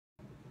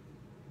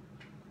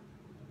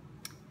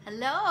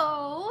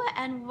Hello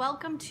and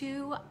welcome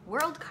to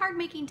World Card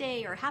Making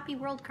Day, or Happy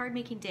World Card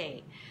Making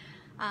Day.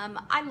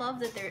 I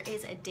love that there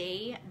is a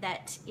day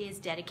that is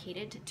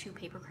dedicated to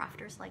paper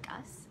crafters like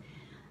us.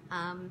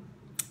 I'm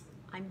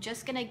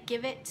just gonna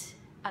give it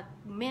a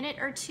minute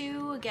or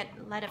two,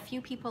 let a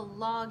few people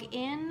log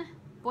in.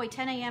 Boy,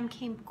 10 a.m.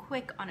 came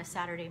quick on a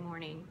Saturday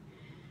morning.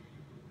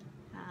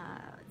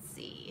 Let's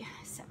see,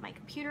 set my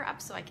computer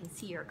up so I can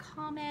see your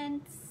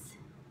comments.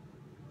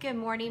 Good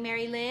morning,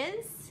 Mary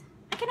Liz.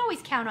 I can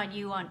always count on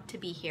you to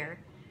be here.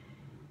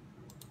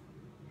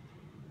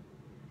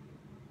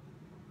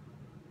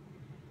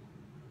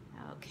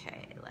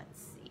 Okay,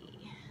 let's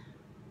see.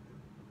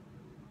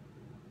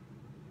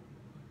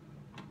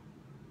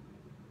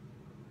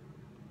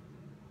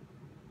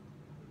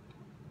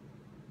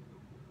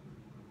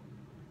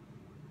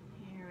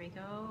 Here we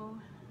go.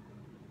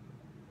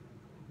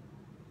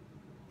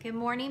 Good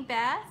morning,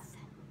 Beth.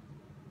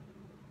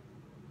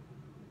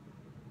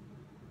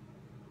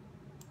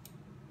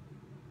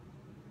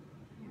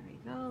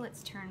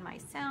 Let's turn my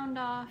sound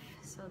off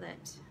so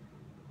that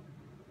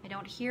I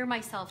don't hear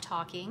myself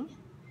talking.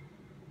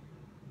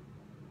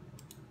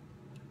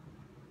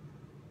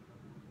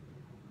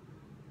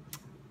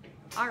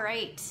 All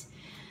right.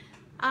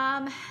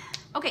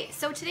 Okay,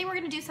 so today we're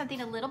going to do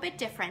something a little bit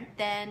different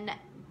than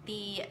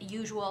the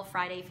usual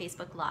Friday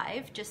Facebook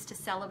Live, just to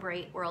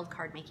celebrate World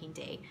Card Making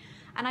Day.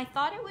 And I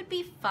thought it would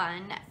be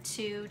fun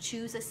to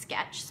choose a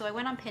sketch. So I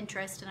went on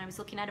Pinterest and I was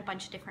looking at a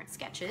bunch of different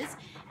sketches,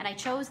 and I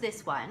chose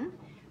this one,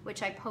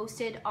 which I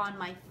posted on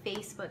my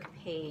Facebook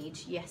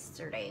page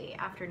yesterday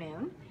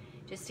afternoon,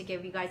 just to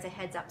give you guys a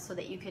heads up so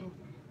that you can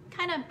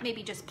kind of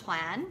maybe just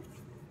plan.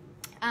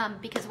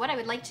 Because what I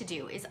would like to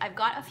do is I've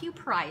got a few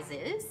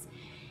prizes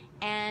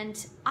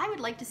and I would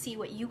like to see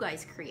what you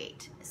guys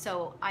create.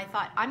 So I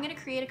thought I'm gonna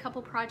create a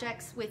couple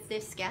projects with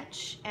this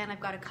sketch, and I've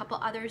got a couple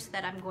others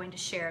that I'm going to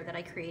share that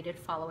I created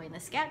following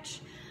the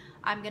sketch.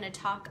 I'm gonna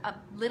talk a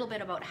little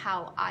bit about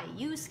how I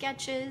use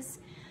sketches,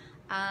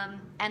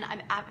 and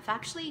I've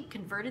actually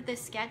converted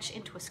this sketch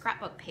into a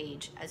scrapbook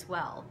page as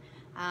well,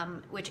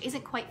 which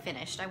isn't quite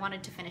finished. I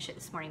wanted to finish it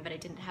this morning, but I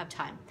didn't have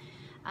time.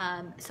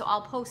 So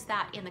I'll post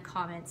that in the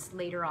comments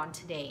later on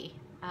today,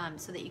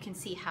 so that you can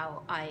see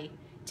how I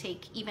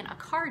take even a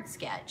card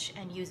sketch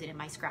and use it in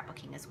my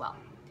scrapbooking as well.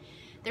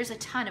 There's a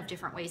ton of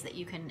different ways that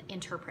you can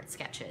interpret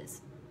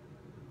sketches.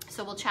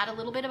 So we'll chat a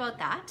little bit about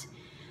that.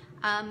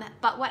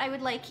 But what I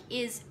would like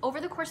is, over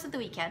the course of the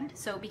weekend,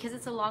 so because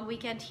it's a long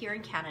weekend here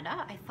in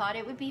Canada, I thought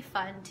it would be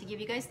fun to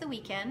give you guys the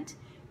weekend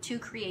to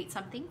create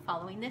something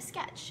following this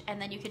sketch. And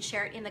then you can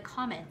share it in the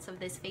comments of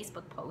this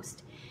Facebook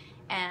post.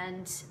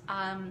 And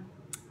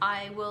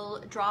I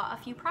will draw a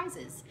few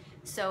prizes.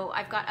 So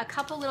I've got a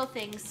couple little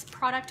things,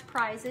 product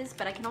prizes,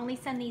 but I can only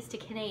send these to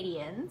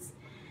Canadians.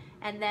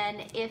 And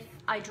then if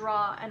I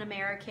draw an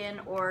American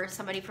or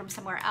somebody from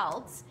somewhere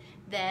else,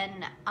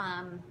 then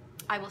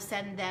I will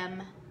send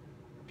them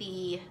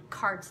the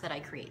cards that I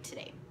create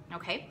today,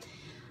 okay?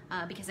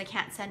 Because I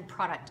can't send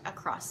product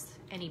across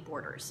any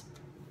borders,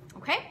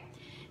 okay?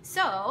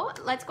 So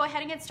let's go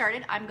ahead and get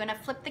started. I'm gonna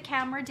flip the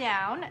camera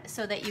down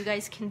so that you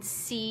guys can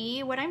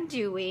see what I'm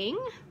doing.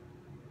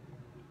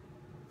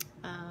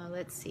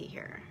 Let's see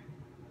here.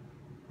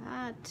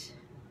 That.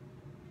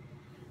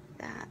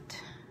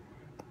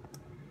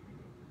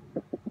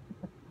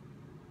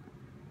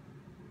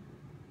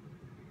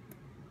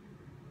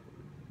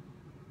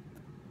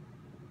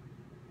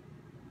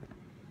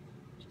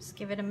 Just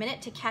give it a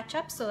minute to catch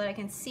up so that I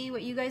can see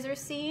what you guys are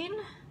seeing.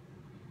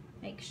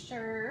 Make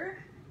sure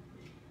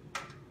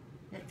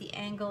that the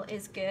angle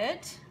is good.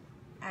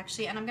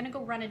 Actually, and I'm gonna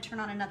go run and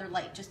turn on another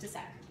light, just a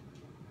sec.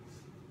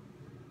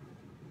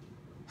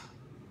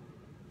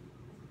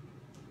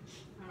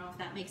 I don't know if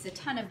that makes a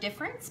ton of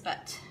difference,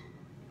 but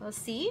we'll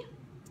see.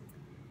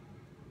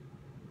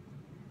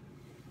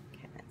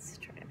 Okay, let's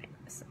try to make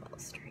this a little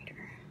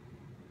straighter.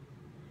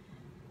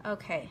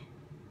 Okay.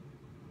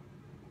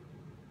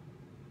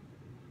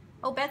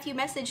 Oh, Beth, you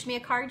messaged me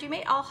a card you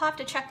made? I'll have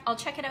to check, I'll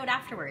check it out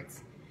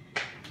afterwards.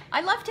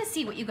 I love to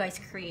see what you guys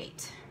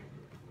create.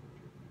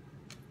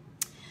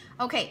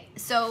 Okay,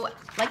 so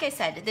like I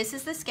said, this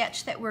is the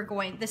sketch that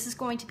this is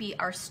going to be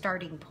our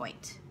starting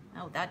point.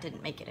 Oh, that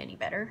didn't make it any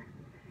better,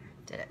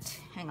 did it?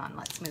 Hang on,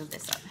 let's move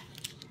this up.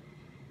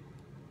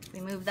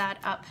 We move that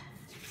up.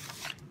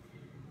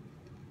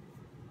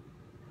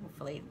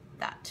 Hopefully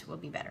that will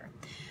be better.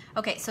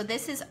 Okay, so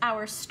this is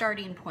our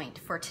starting point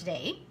for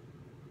today.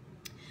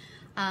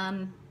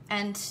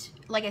 And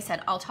like I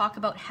said, I'll talk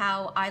about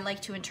how I like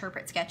to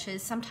interpret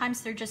sketches.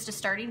 Sometimes they're just a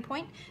starting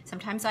point.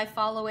 Sometimes I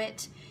follow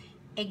it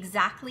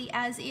exactly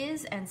as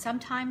is, and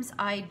sometimes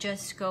I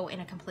just go in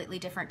a completely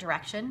different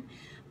direction.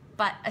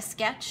 But a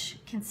sketch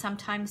can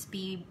sometimes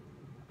be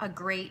a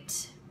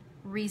great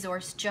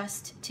resource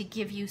just to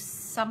give you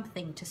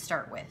something to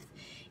start with.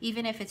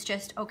 Even if it's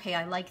just, okay,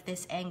 I like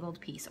this angled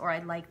piece, or I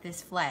like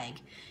this flag,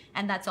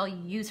 and that's all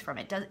you use from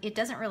it. It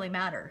doesn't really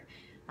matter.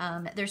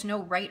 There's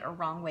no right or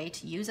wrong way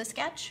to use a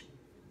sketch.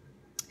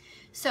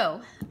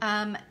 So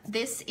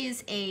this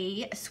is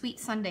a Sweet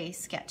Sunday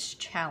sketch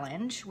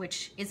challenge,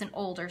 which is an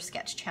older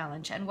sketch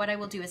challenge. And what I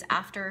will do is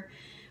after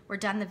we're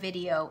done the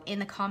video, in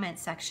the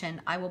comments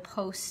section, I will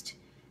post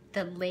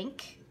the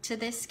link to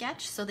this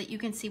sketch so that you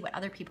can see what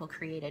other people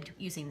created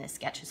using this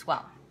sketch as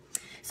well.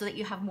 So that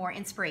you have more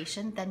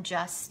inspiration than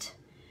just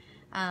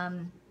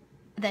my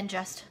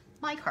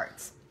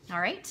cards. All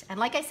right, and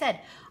like I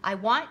said, I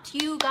want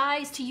you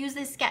guys to use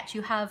this sketch.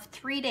 You have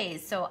 3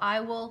 days, so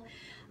I will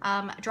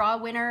draw a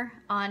winner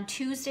on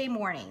Tuesday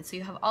morning. So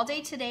you have all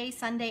day today,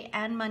 Sunday,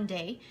 and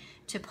Monday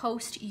to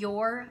post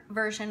your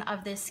version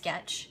of this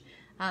sketch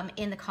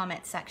in the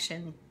comment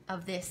section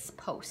of this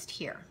post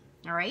here.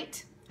 All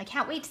right, I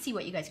can't wait to see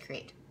what you guys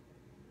create.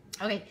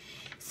 Okay,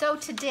 so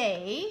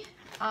today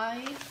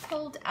I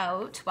pulled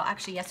out, well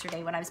actually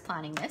yesterday when I was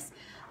planning this,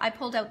 I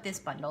pulled out this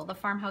bundle, the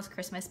Farmhouse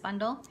Christmas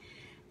bundle,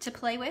 to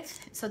play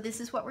with. So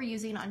this is what we're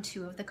using on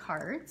 2 of the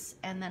cards,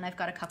 and then I've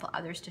got a couple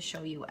others to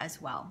show you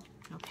as well.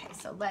 Okay,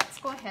 so let's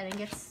go ahead and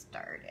get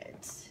started.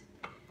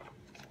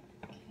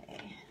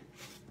 Okay,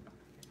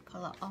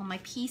 pull out all my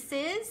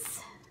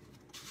pieces.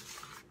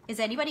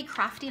 Is anybody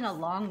crafting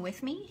along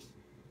with me?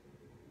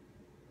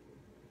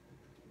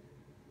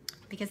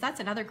 Because that's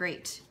another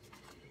great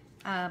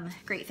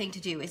thing to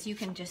do, is you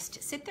can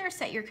just sit there,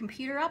 set your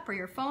computer up or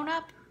your phone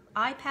up,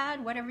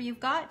 iPad, whatever you've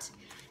got,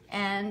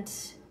 and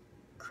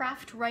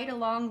craft right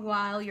along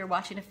while you're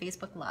watching a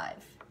Facebook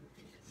Live.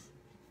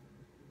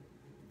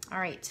 All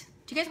right,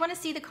 do you guys want to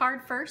see the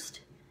card first?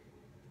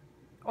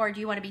 Or do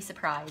you want to be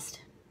surprised?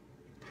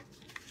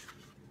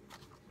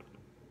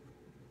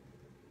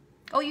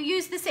 Oh, you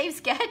used the same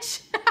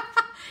sketch?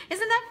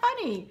 Isn't that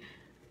funny?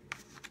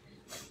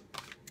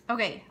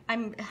 Okay,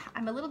 I'm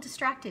a little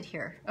distracted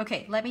here.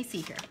 Okay, let me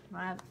see here.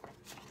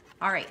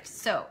 All right,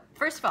 so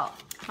first of all,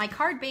 my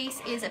card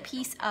base is a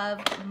piece of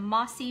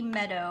Mossy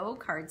Meadow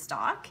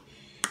cardstock,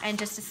 and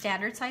just a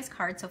standard size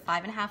card, so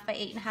 5.5 by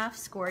 8.5,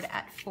 scored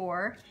at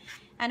 4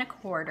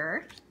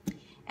 1/4.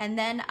 And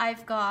then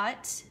I've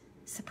got,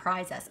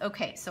 surprise us.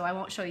 Okay, so I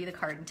won't show you the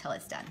card until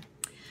it's done.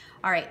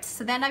 All right,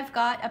 so then I've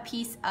got a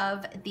piece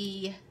of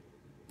the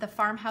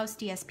Farmhouse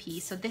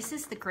DSP. So this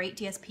is the great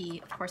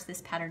DSP. Of course,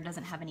 this pattern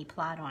doesn't have any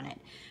plaid on it,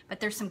 but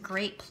there's some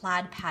great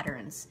plaid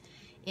patterns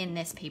in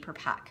this paper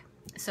pack.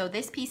 So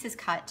this piece is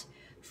cut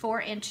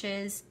 4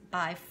 inches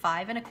by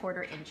 5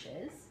 1/4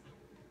 inches.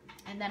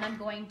 And then I'm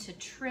going to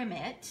trim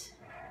it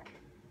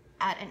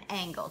at an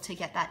angle to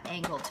get that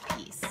angled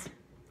piece.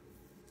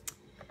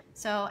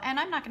 So, and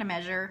I'm not gonna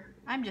measure,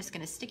 I'm just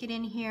gonna stick it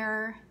in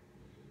here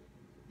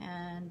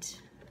and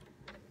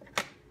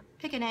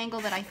pick an angle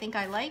that I think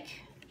I like.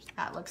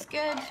 That looks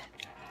good.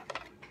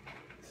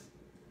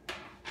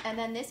 And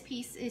then this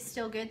piece is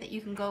still good that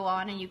you can go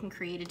on and you can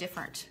create a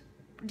different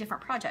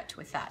project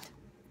with that.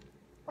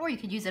 Or you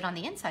could use it on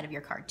the inside of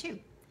your card too.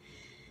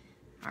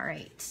 All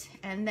right,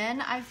 and then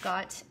I've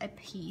got a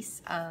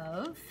piece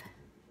of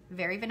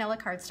very vanilla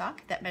cardstock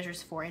that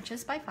measures 4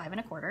 inches by 5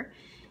 1/4,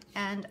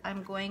 and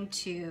I'm going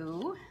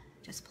to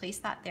just place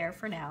that there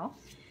for now.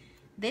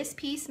 This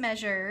piece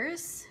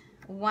measures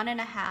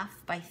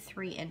 1.5 by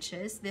 3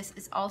 inches. This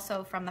is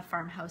also from the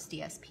Farmhouse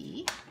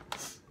DSP.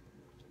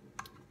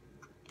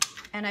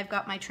 And I've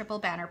got my triple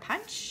banner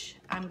punch.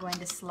 I'm going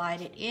to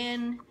slide it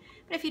in,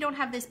 but if you don't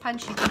have this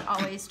punch, you can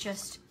always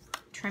just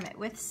trim it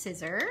with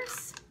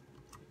scissors.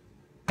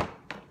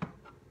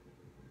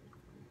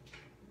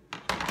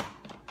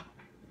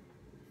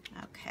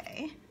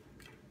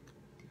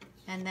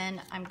 And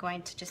then I'm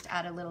going to just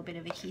add a little bit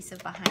of adhesive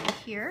behind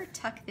here,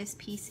 tuck this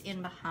piece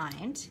in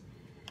behind.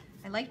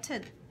 I like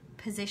to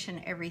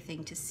position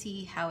everything to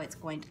see how it's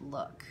going to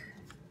look.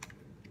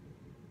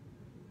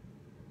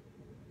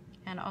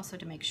 And also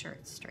to make sure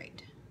it's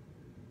straight.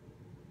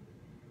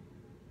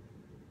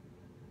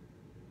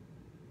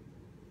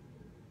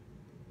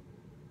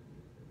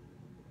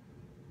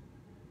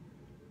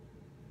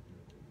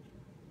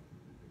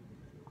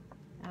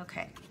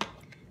 Okay.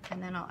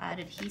 And then I'll add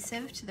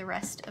adhesive to the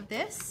rest of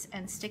this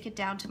and stick it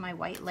down to my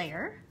white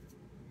layer,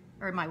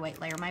 or my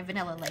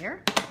vanilla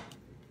layer.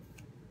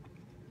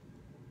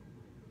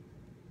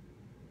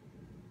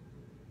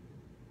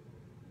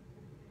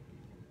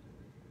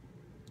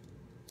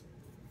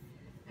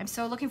 I'm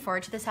so looking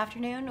forward to this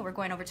afternoon. We're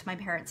going over to my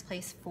parents'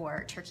 place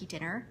for turkey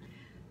dinner.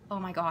 Oh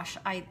my gosh,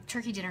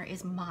 turkey dinner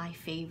is my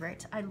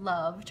favorite. I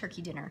love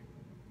turkey dinner.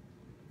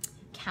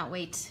 Can't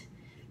wait.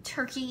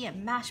 Turkey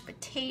and mashed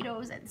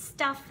potatoes and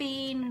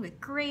stuffing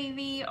with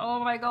gravy.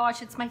 Oh my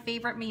gosh, it's my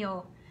favorite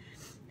meal.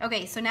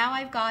 Okay, so now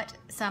I've got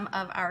some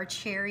of our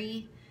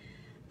cherry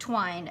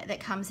twine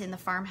that comes in the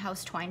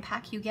Farmhouse twine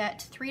pack. You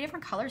get 3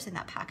 different colors in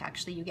that pack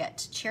actually. You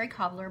get cherry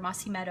cobbler,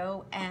 mossy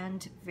meadow,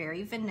 and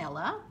very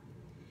vanilla.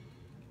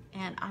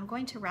 And I'm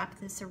going to wrap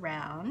this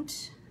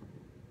around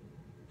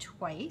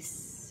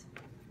twice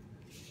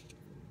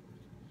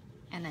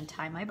and then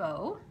tie my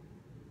bow.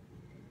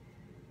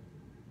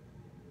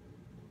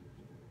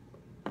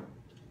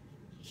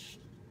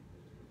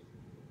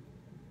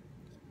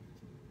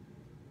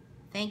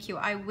 Thank you.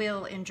 I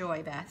will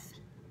enjoy, Beth.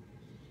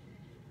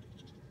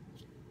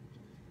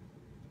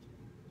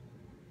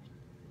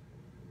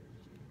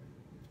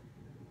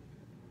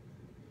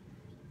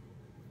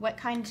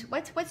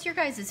 What's your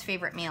guys'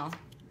 favorite meal?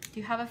 Do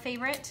you have a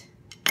favorite?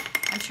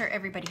 I'm sure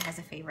everybody has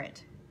a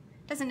favorite.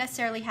 Doesn't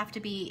necessarily have to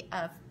be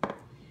a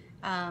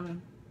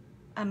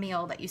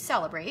meal that you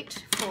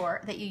celebrate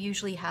that you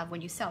usually have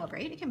when you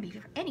celebrate. It can be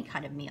any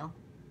kind of meal.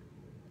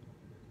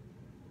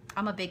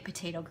 I'm a big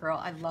potato girl.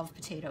 I love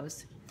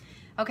potatoes.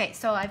 Okay,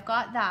 so I've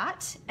got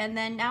that, and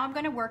then now I'm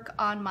going to work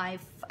on my,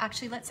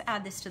 actually let's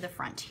add this to the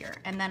front here,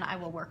 and then I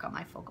will work on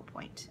my focal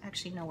point.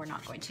 Actually, no, we're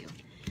not going to.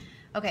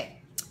 Okay,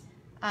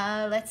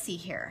 let's see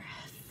here.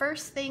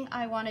 First thing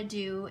I want to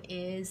do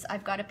is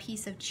I've got a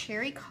piece of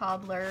cherry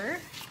cobbler,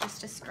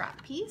 just a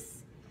scrap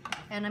piece,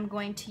 and I'm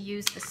going to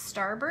use the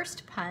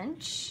Starburst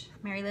punch.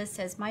 Mary Liz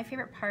says, my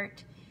favorite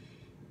part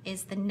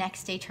is the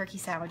next day turkey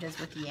sandwiches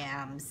with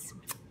yams.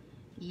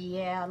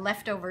 Yeah,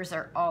 leftovers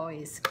are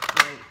always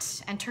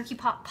great. And turkey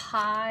pot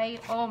pie,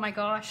 oh my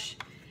gosh.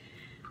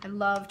 I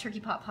love turkey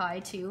pot pie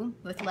too,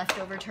 with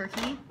leftover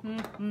turkey.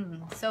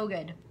 So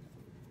good.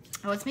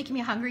 Oh, it's making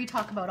me hungry to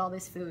talk about all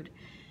this food.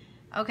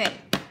 Okay,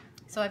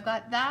 so I've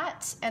got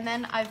that, and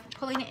then I'm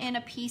pulling in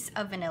a piece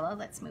of vanilla.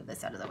 Let's move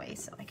this out of the way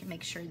so I can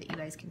make sure that you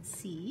guys can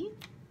see.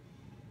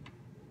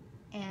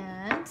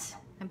 And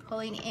I'm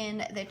pulling in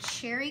the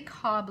cherry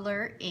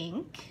cobbler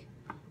ink.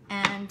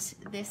 And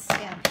this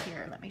stamp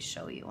here, let me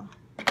show you.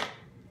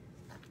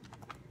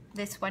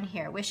 This one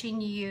here,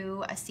 wishing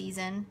you a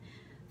season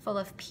full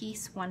of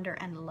peace, wonder,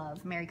 and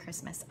love. Merry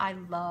Christmas. I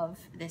love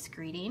this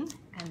greeting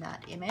and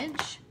that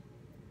image.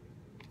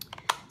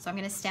 So I'm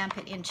gonna stamp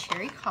it in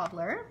cherry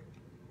cobbler.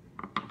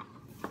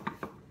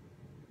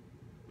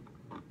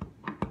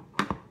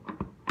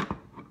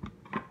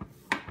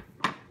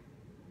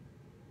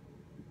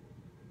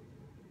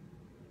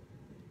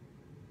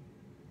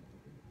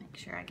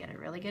 Sure I get a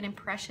really good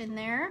impression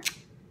there.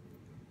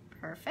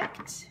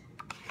 Perfect.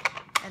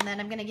 And then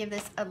I'm going to give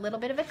this a little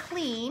bit of a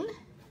clean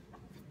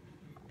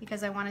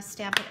because I want to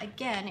stamp it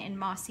again in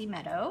Mossy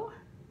Meadow.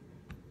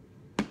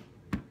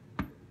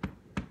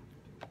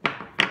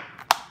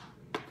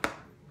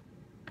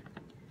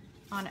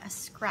 On a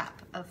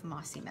scrap of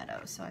Mossy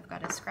Meadow. So I've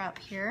got a scrap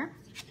here.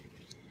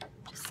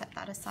 Just set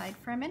that aside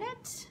for a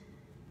minute.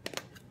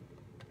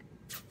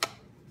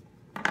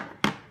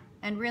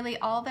 And really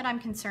all that I'm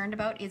concerned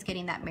about is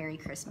getting that Merry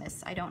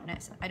Christmas. I don't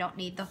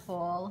need the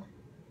whole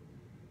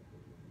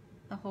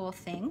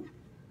thing.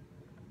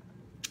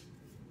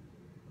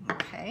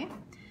 Okay,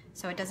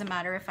 so it doesn't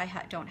matter if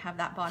I don't have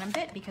that bottom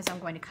bit because I'm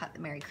going to cut the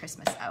Merry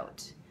Christmas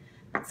out.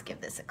 Let's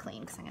give this a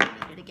clean because I'm going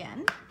to need it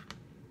again.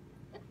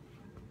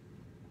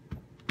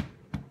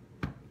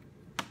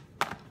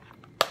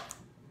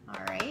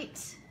 All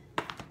right.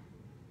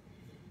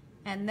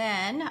 And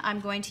then I'm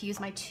going to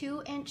use my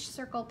 2-inch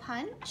circle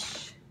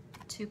punch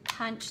to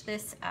punch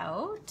this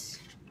out.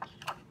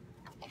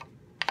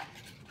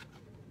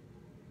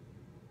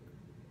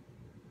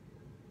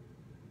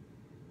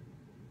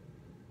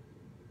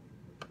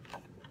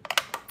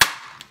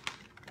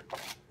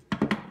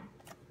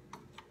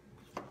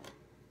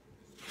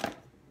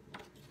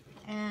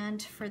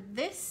 And for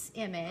this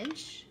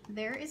image,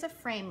 there is a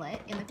framelit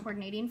in the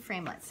coordinating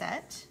framelit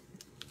set.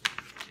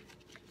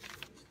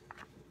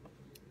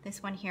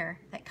 This one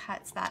here that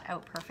cuts that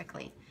out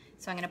perfectly.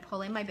 So I'm going to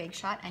pull in my Big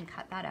Shot and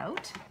cut that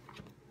out.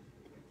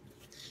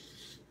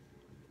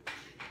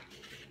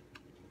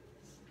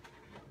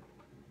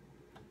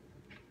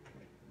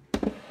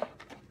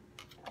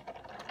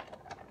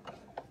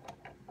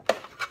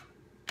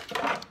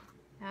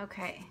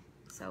 Okay,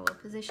 so we'll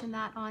position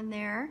that on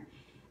there.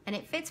 And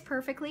it fits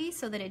perfectly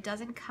so that it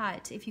doesn't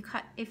cut. If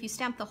you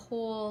stamp the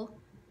whole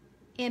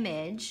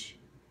image,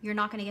 you're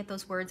not going to get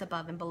those words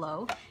above and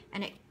below.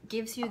 And it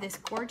gives you this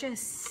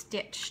gorgeous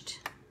stitched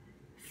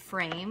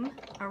frame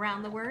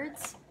around the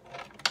words.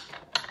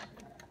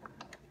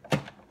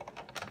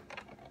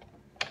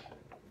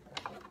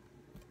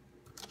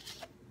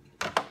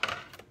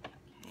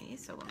 Okay,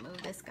 so we'll move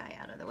this guy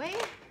out of the way.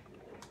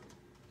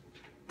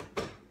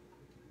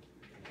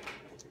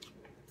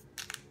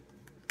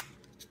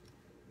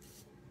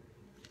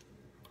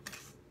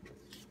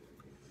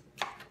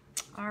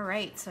 All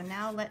right, so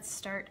now let's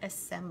start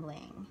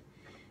assembling.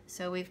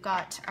 So we've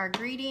got our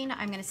greeting.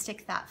 I'm going to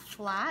stick that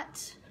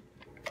flat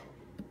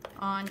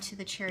onto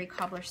the cherry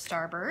cobbler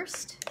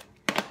Starburst.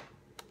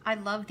 I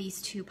love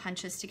these two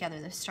punches together,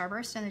 the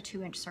Starburst and the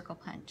 2-inch circle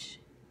punch.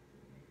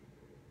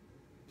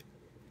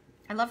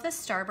 I love the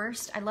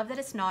Starburst. I love that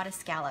it's not a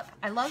scallop.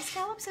 I love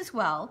scallops as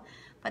well,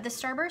 but the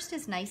Starburst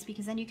is nice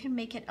because then you can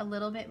make it a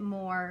little bit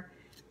more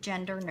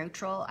gender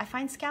neutral. I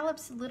find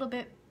scallops a little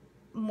bit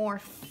more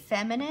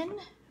feminine,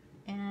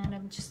 and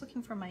I'm just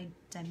looking for my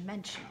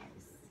dimensionals.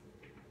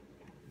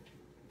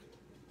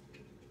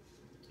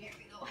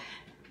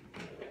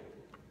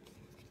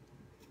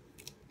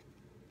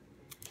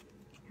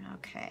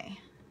 Okay,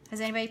 has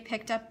anybody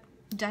picked up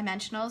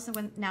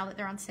dimensionals now that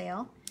they're on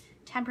sale?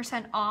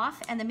 10%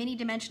 off, and the mini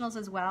dimensionals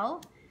as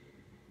well,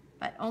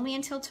 but only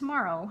until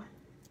tomorrow.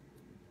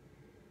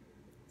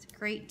 It's a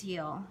great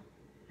deal.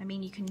 I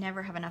mean, you can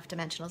never have enough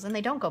dimensionals, and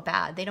they don't go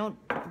bad. They don't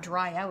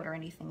dry out or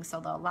anything, so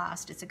they'll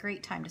last. It's a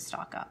great time to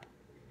stock up.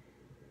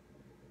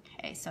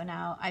 Okay, so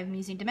now I'm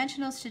using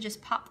dimensionals to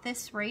just pop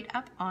this right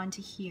up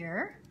onto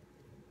here.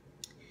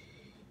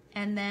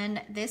 And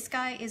then this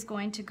guy is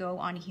going to go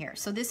on here.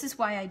 So this is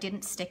why I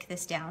didn't stick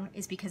this down,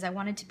 is because I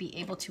wanted to be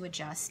able to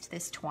adjust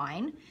this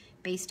twine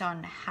based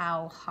on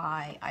how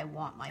high I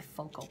want my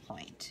focal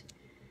point.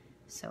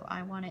 So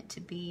I want it to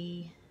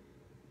be,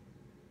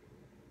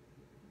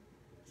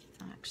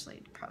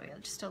 actually probably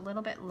just a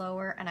little bit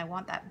lower, and I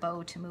want that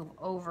bow to move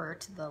over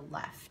to the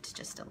left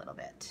just a little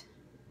bit.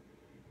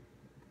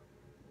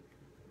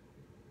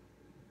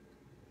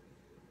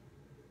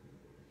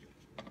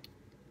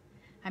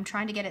 I'm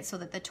trying to get it so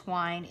that the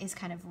twine is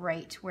kind of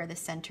right where the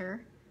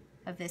center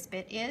of this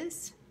bit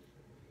is.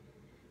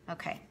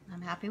 Okay,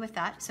 I'm happy with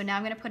that. So now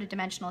I'm going to put a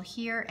dimensional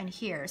here and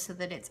here so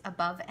that it's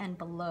above and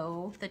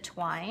below the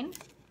twine.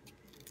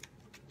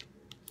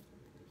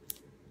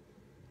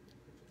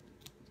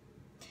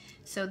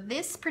 So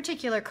this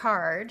particular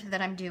card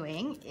that I'm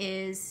doing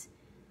is,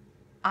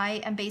 I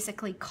am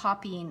basically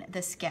copying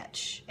the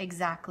sketch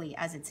exactly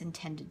as it's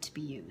intended to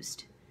be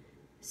used.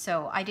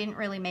 So I didn't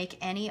really make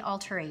any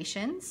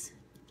alterations.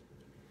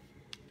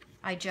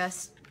 I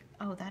just,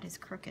 oh, that is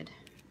crooked.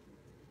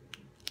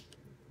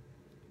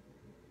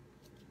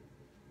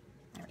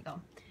 There we go.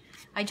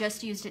 I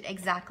just used it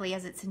exactly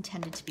as it's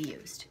intended to be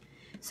used.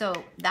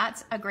 So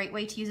that's a great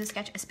way to use a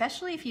sketch,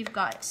 especially if you've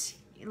got,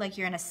 like,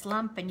 you're in a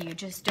slump and you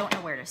just don't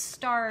know where to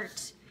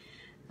start,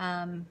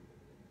 and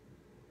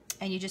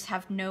you just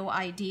have no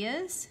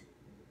ideas.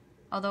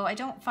 Although I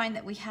don't find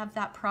that we have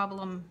that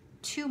problem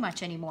too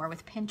much anymore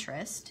with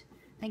Pinterest.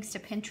 Thanks to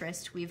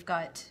Pinterest, we've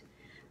got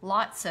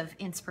lots of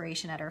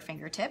inspiration at our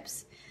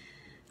fingertips.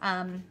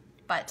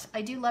 But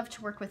I do love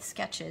to work with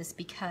sketches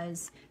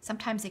because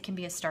sometimes it can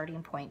be a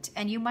starting point.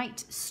 And you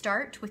might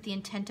start with the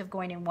intent of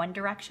going in one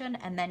direction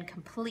and then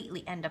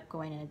completely end up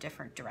going in a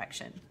different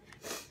direction.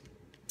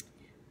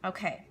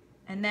 Okay,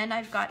 and then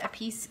I've got a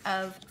piece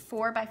of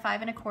 4 by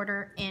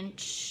 5¼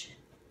 inch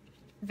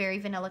very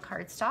vanilla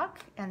cardstock,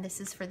 and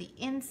this is for the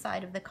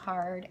inside of the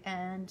card.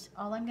 And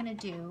all I'm gonna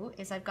do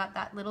is, I've got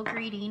that little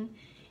greeting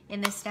in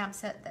this stamp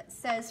set that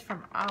says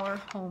 "From our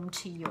home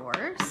to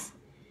yours,"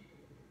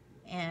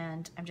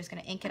 and I'm just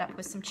going to ink it up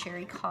with some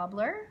cherry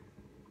cobbler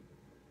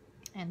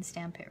and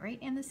stamp it right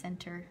in the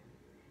center.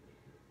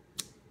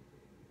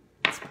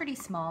 It's pretty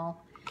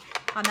small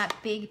on that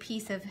big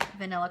piece of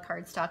vanilla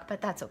cardstock,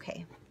 but that's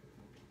okay.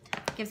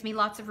 It gives me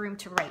lots of room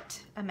to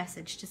write a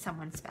message to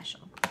someone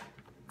special.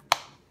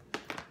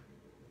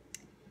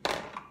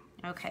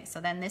 Okay,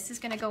 so then this is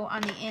going to go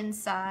on the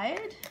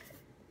inside.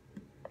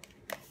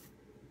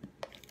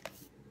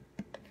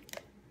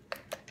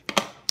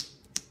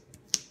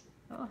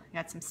 Oh, I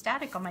got some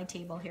static on my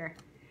table here.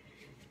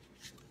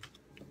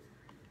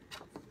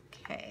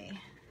 Okay,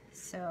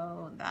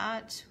 so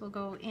that will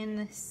go in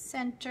the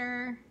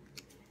center.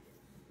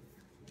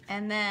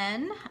 And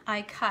then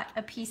I cut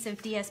a piece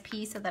of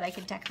DSP so that I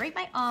could decorate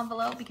my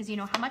envelope, because you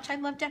know how much I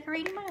love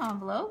decorating my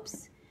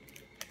envelopes.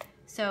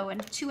 So a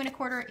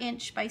 2¼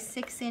 inch by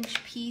 6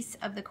 inch piece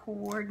of the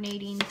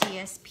coordinating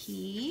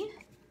DSP,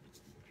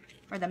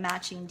 or the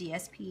matching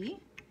DSP.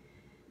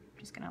 I'm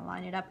just gonna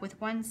line it up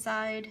with one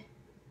side.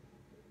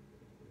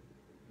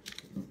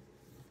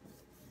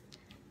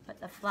 Put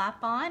the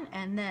flap on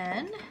and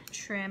then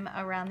trim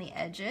around the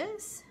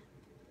edges.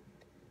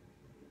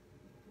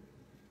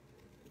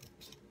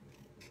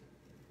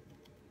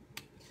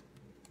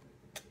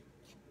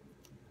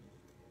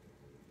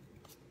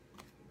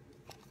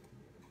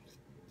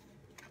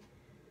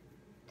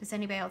 Does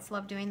anybody else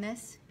love doing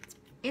this?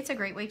 It's a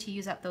great way to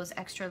use up those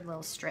extra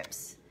little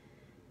strips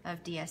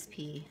of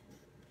DSP.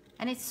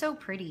 And it's so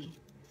pretty.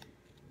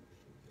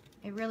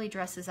 It really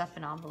dresses up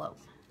an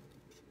envelope.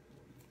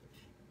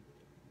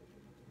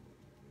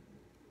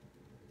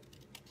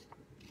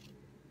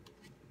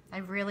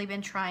 I've really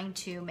been trying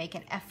to make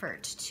an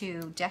effort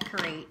to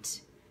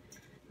decorate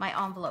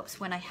my envelopes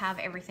when I have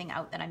everything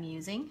out that I'm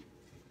using.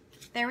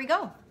 There we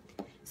go.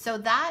 So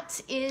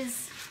that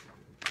is,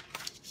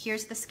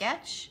 here's the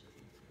sketch,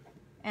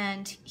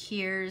 and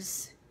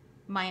here's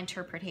my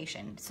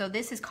interpretation. So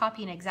this is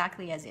copying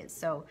exactly as is.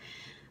 So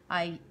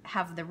I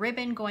have the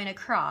ribbon going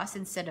across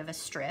instead of a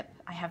strip.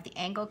 I have the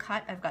angle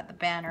cut, I've got the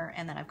banner,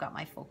 and then I've got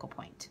my focal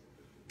point.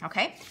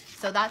 Okay,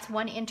 so that's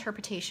one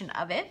interpretation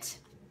of it.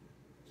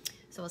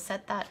 So we'll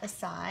set that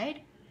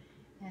aside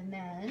and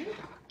then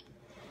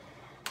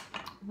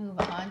move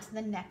on to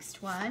the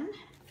next one.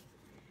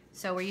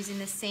 So we're using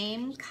the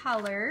same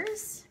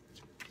colors.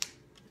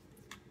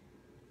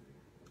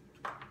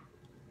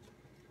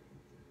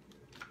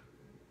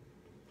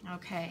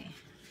 Okay.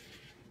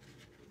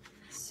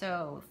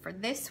 So for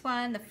this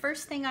one, the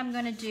first thing I'm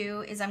going to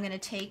do is I'm going to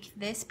take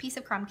this piece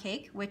of crumb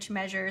cake, which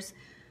measures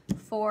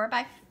 4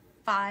 by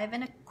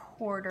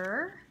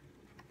 5¼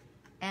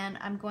 and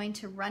I'm going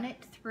to run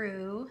it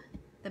through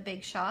the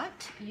Big Shot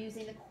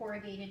using the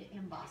corrugated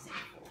embossing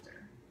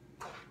folder.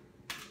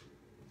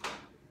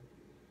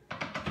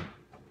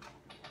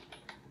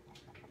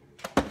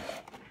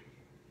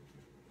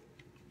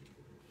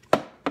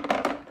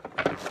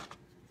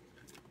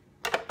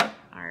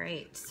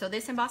 right, so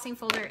this embossing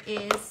folder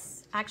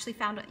is actually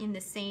found in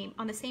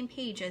on the same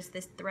page as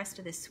the rest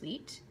of this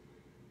suite.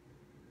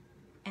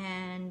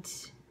 And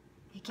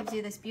it gives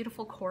you this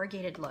beautiful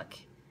corrugated look.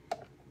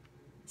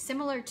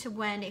 Similar to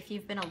when, if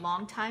you've been a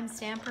long time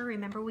stamper,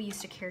 remember we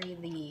used to carry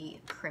the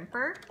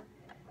crimper?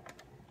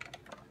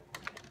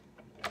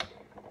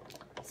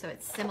 So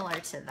it's similar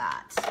to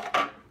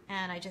that.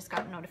 And I just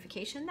got a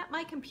notification that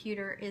my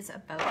computer is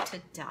about to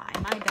die.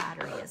 My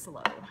battery is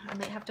low. I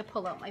might have to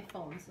pull out my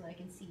phone so that I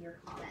can see your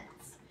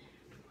comments.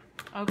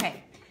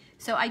 Okay,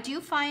 so I do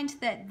find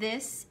that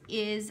this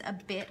is a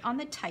bit on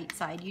the tight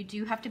side. You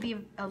do have to be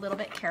a little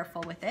bit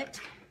careful with it.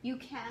 You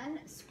can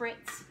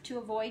spritz to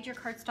avoid your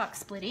cardstock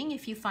splitting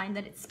if you find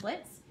that it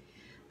splits.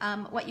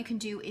 What you can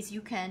do is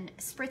you can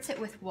spritz it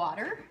with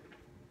water,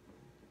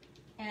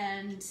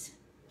 and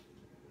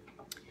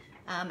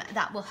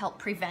that will help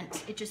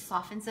prevent, it just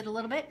softens it a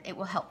little bit. It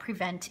will help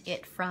prevent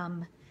it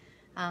from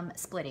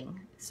splitting.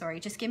 Sorry,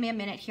 just give me a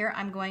minute here.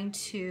 I'm going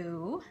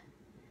to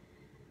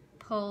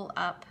pull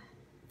up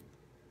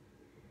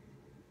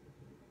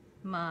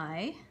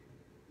my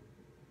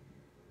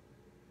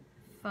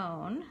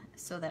phone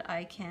so that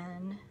I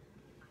can,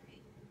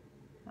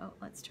 oh,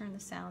 let's turn the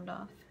sound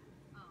off.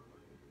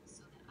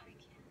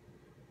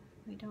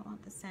 We don't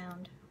want the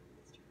sound.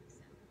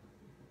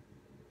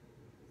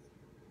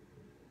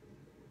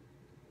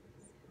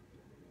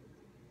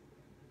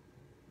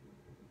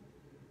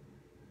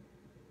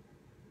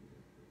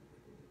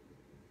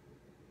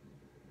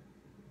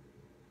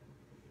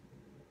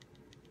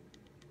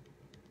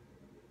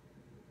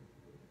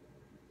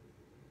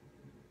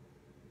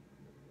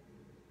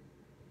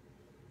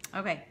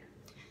 Okay,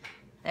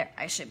 there,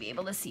 I should be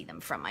able to see them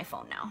from my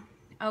phone now.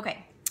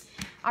 Okay,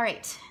 all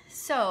right,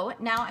 so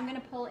now I'm gonna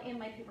pull in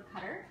my paper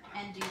cutter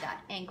and do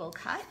that angle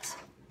cut.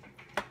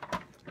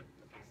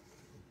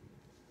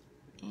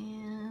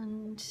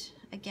 And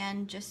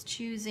again, just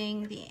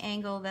choosing the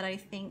angle that I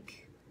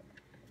think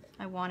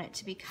I want it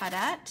to be cut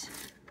at.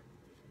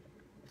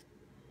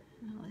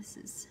 Oh, this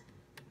is,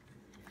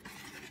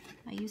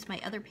 I used my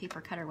other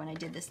paper cutter when I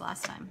did this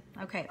last time.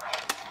 Okay.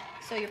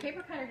 So your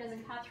paper cutter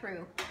doesn't cut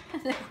through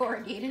the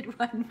corrugated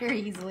one very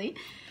easily.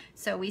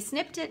 So we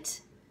snipped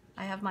it.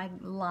 I have my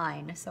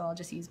line, so I'll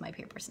just use my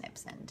paper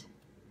snips and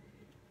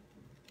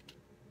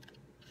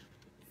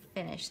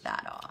finish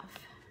that off.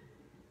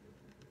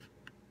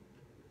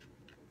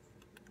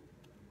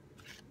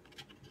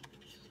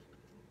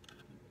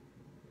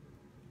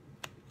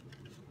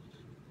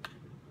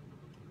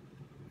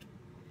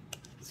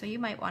 So you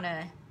might want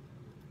to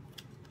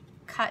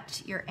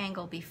cut your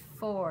angle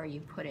before you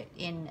put it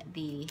in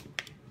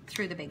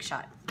through the Big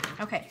Shot.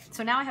 Okay,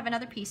 so now I have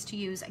another piece to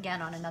use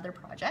again on another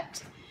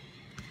project.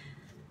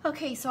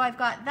 Okay, so I've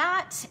got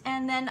that,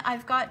 and then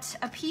I've got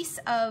a piece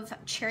of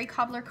cherry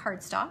cobbler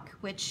cardstock,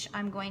 which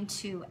I'm going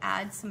to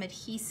add some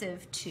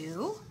adhesive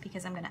to,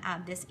 because I'm going to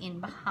add this in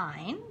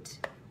behind.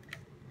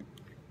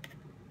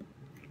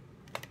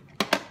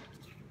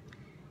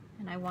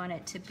 And I want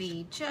it to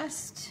be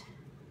just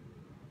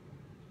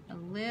a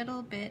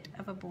little bit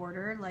of a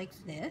border like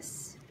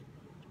this.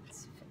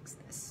 Let's fix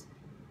this.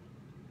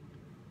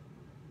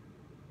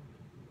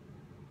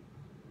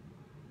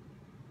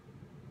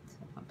 So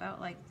about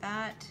like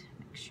that.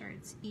 Make sure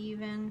it's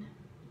even.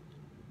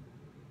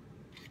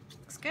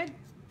 Looks good.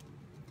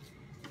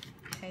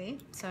 Okay,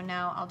 so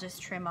now I'll just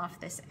trim off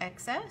this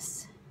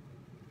excess.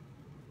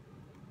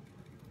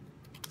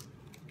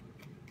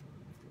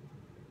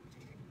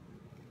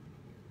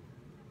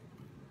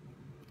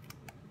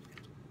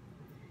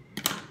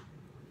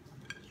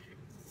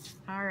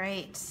 All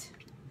right,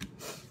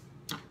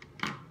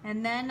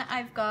 and then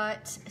I've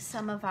got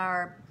some of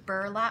our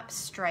burlap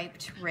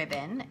striped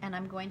ribbon, and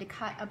I'm going to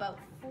cut about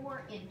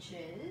 4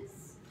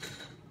 inches.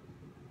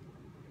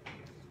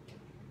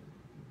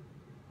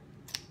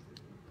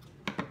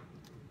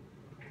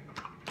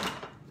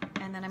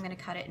 And then I'm going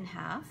to cut it in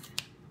half.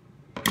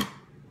 I'm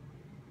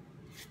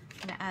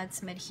going to add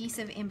some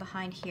adhesive in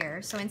behind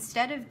here. So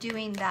instead of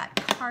doing that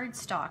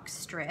cardstock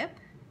strip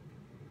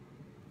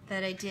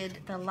that I did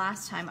the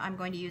last time, I'm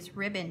going to use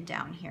ribbon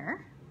down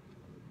here.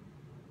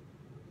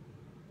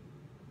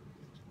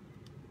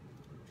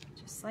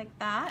 Just like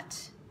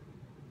that.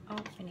 Oh,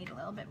 I need a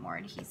little bit more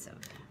adhesive.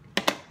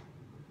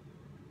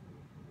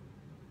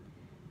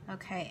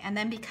 Okay, and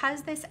then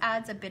because this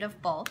adds a bit of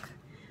bulk,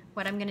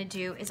 what I'm gonna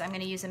do is I'm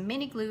gonna use a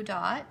mini glue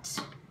dot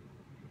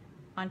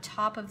on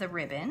top of the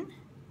ribbon,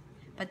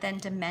 but then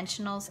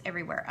dimensionals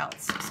everywhere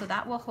else. So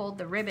that will hold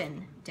the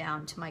ribbon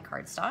down to my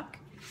cardstock.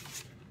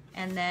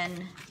 And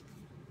then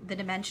the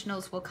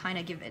dimensionals will kind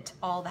of give it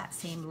all that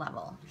same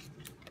level.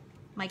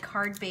 My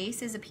card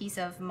base is a piece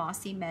of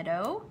Mossy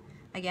Meadow.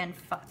 Again,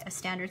 a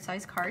standard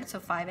size card, so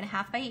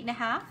 5.5 by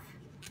 8.5.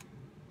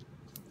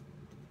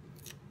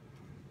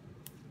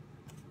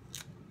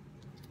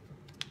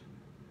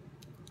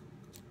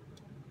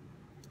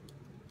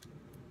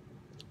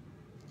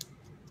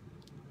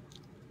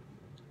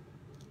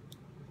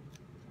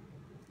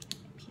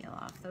 Peel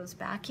off those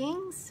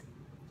backings.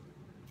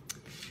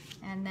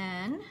 And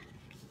then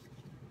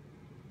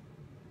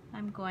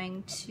I'm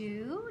going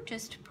to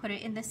just put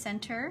it in the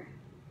center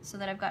so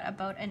that I've got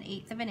about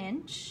 1/8 of an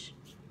inch.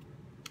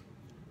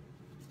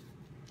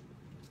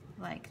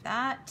 Like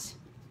that.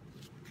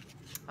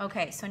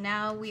 Okay, so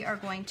now we are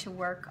going to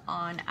work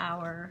on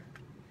our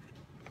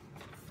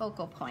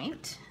focal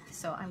point.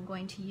 So I'm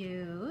going to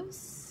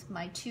use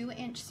my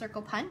 2-inch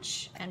circle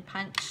punch and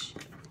punch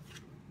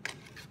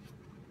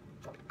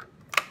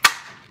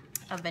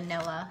a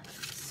vanilla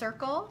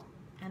circle,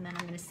 and then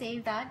I'm going to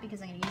save that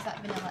because I'm going to use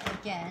that vanilla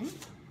again.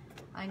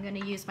 I'm going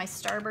to use my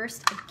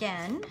Starburst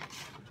again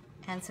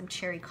and some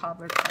cherry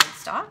cobbler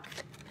cardstock.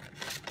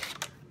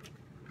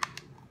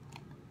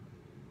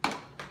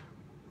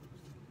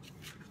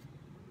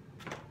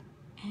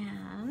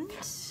 And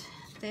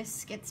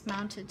this gets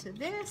mounted to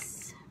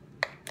this,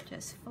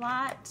 just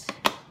flat.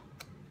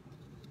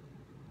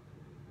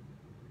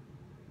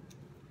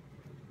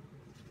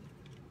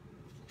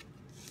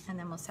 And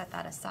then we'll set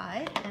that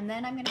aside. And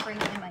then I'm gonna bring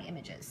in my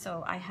images.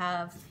 So I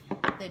have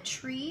the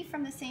tree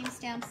from the same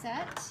stamp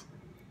set,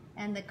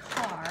 and the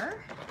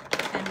car,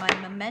 and my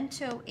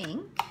Memento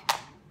ink.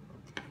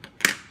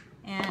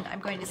 And I'm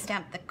going to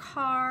stamp the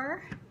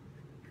car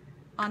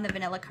on the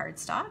vanilla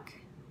cardstock.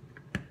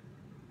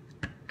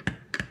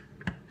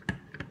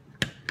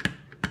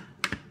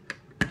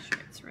 Make sure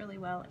it's really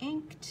well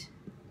inked.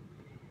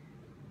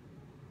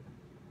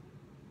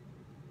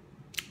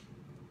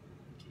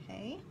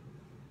 Okay.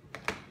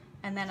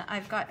 And then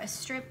I've got a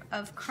strip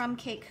of crumb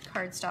cake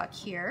cardstock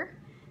here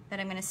that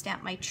I'm going to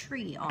stamp my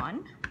tree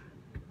on.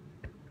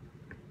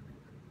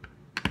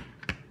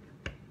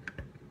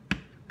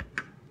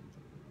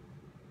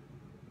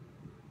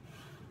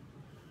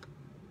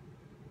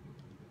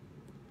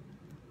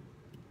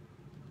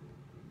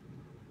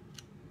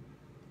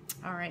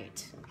 All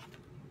right.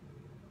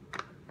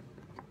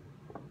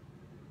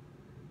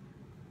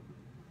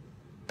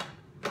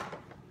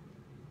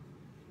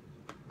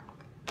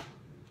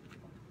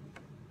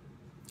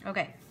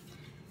 Okay,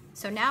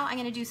 so now I'm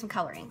going to do some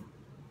coloring,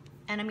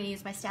 and I'm going to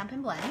use my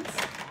Stampin' Blends.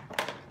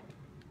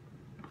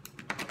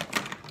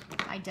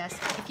 My desk,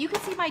 if you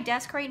can see my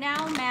desk right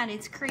now, man,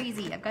 it's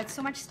crazy. I've got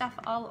so much stuff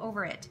all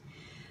over it.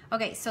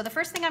 Okay, so the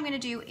first thing I'm going to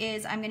do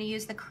is I'm going to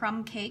use the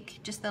crumb cake,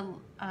 just the,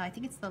 I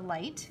think it's the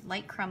light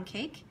crumb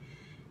cake,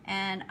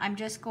 and I'm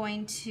just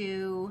going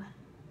to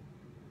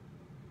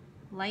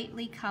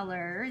lightly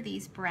color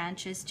these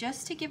branches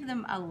just to give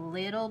them a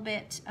little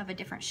bit of a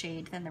different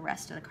shade than the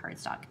rest of the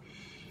cardstock.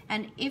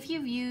 And if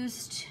you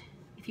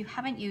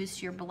haven't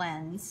used your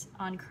blends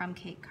on crumb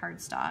cake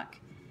cardstock,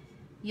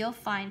 you'll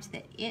find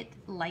that it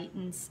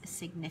lightens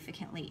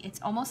significantly.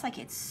 It's almost like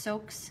it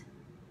soaks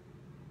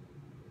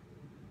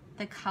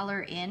the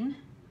color in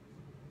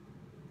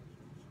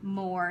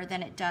more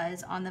than it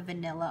does on the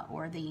vanilla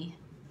or the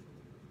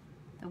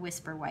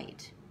Whisper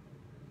White.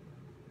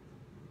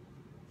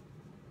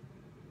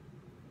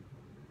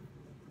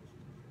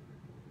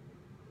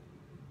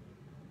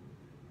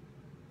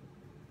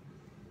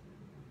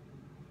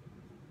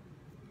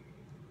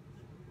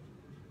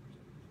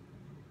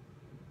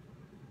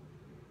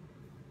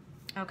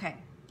 Okay,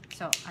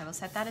 so I will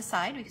set that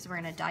aside because we're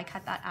going to die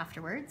cut that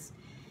afterwards.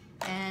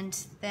 And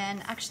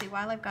then actually,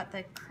 while I've got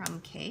the crumb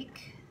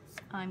cake,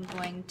 I'm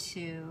going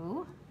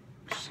to,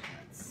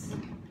 just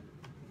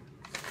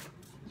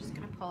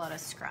going to pull out a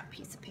scrap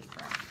piece of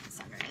paper that's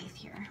underneath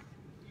here.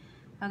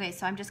 Okay,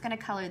 so I'm just going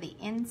to color the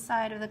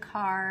inside of the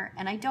car,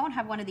 and I don't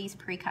have one of these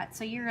pre-cut,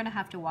 so you're going to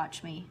have to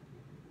watch me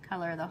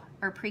color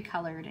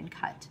pre-colored and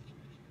cut.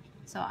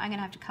 So I'm going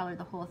to have to color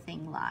the whole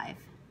thing live.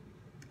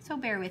 So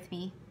bear with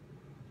me.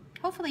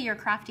 Hopefully you're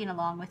crafting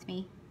along with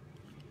me.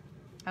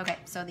 Okay,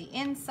 so the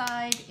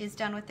inside is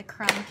done with the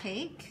crumb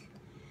cake.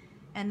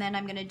 And then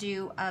I'm gonna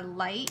do a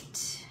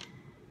light,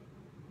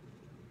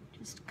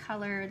 just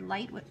colored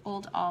light with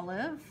Old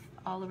Olive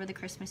all over the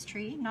Christmas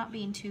tree. Not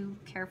being too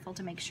careful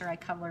to make sure I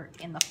color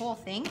in the whole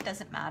thing,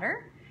 doesn't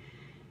matter.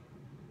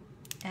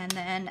 And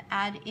then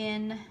add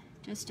in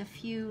just a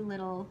few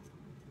little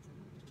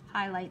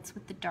highlights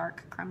with the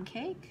dark crumb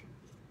cake.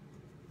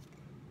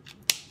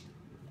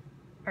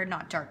 Or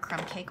not dark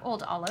crumb cake,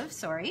 Old Olive,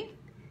 sorry.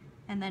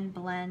 And then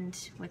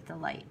blend with the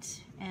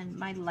light. And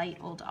my light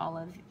Old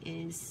Olive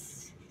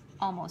is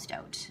almost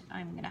out.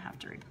 I'm gonna have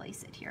to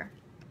replace it here.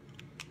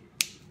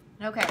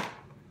 Okay,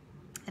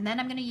 and then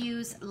I'm gonna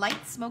use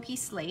light smoky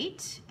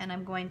slate, and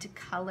I'm going to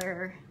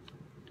color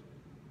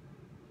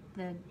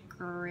the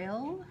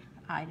grill.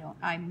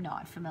 I'm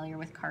not familiar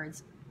with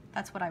cards.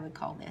 That's what I would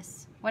call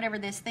this. Whatever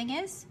this thing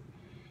is,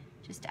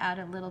 just add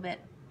a little bit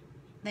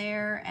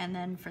there, and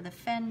then for the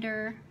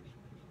fender,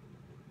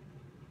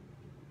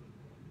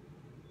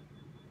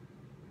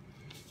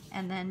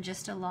 and then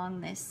just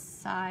along this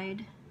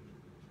side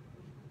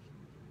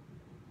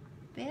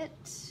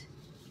bit,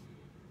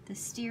 the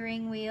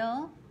steering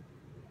wheel,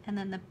 and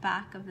then the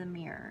back of the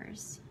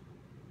mirrors.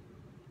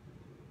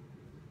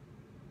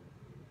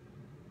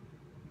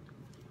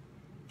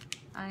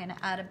 I'm going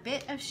to add a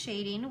bit of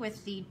shading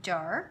with the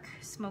dark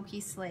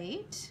smoky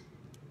slate.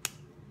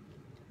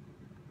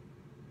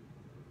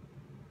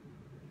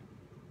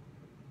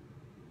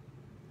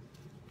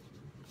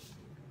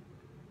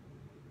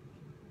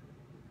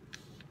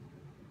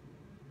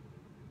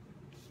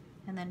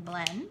 and then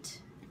blend.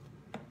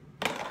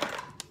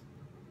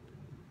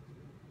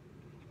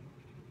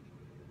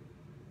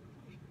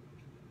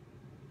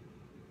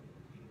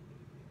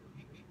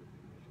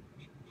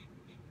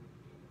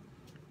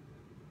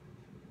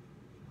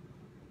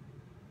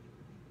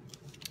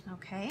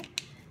 Okay,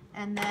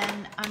 and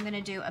then I'm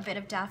gonna do a bit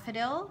of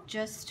daffodil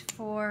just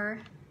for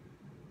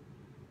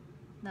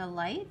the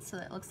light, so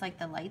it looks like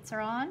the lights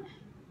are on.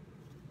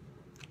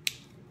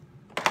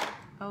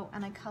 Oh,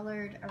 and I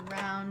colored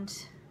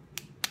around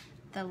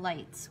the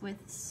lights with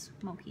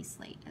smoky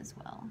slate as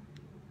well.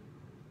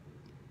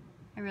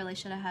 I really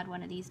should have had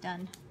one of these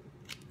done.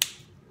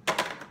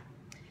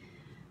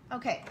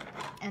 Okay,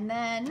 and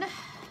then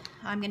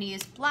I'm gonna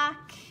use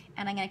black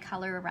and I'm gonna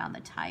color around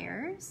the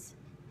tires.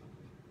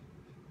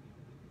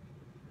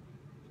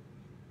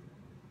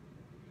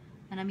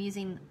 And I'm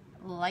using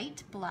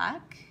light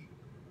black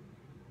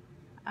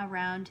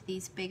around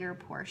these bigger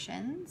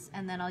portions,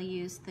 and then I'll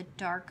use the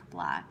dark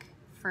black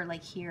for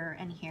like here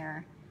and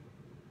here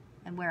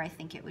and where I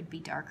think it would be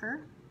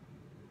darker.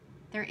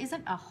 There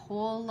isn't a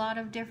whole lot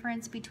of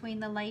difference between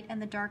the light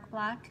and the dark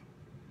black.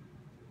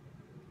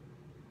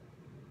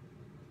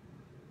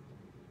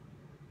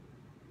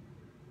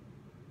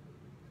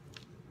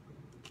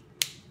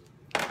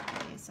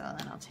 Okay, so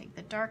then I'll take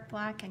the dark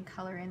black and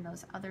color in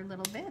those other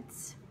little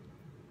bits.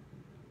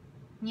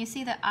 And you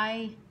see that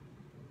I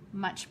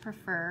much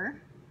prefer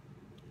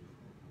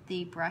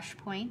the brush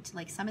point.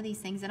 Like some of these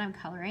things that I'm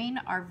coloring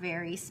are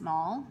very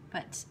small,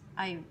 but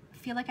I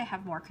feel like I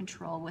have more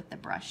control with the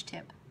brush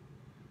tip.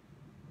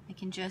 I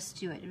can just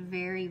do it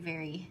very,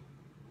 very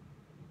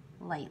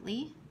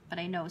lightly, but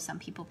I know some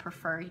people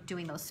prefer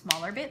doing those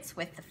smaller bits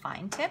with the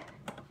fine tip.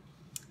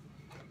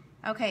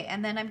 Okay,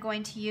 and then I'm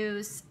going to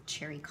use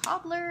Cherry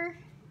Cobbler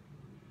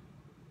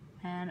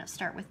and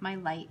start with my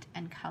light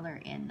and color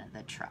in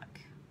the truck.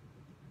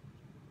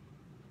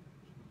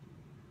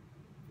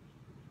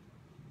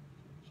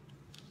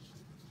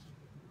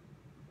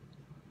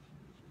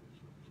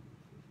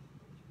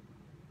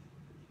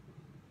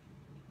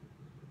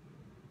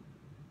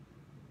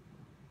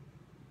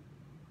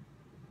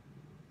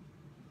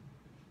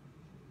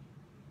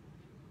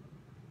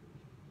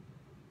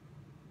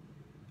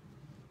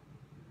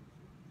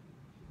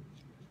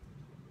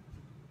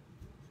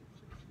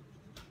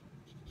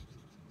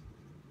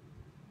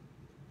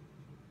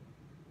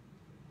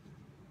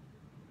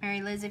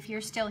 Mary Liz, if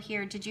you're still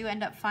here, did you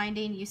end up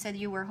finding, you said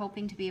you were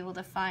hoping to be able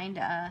to find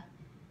a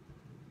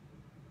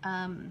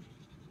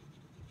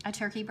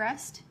turkey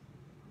breast,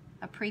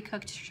 a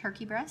pre-cooked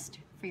turkey breast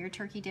for your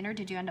turkey dinner?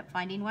 Did you end up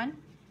finding one?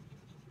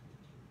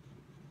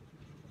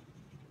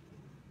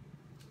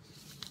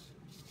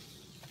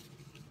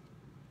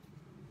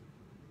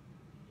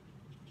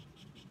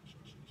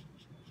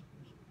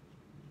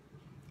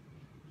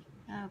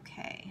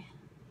 Okay.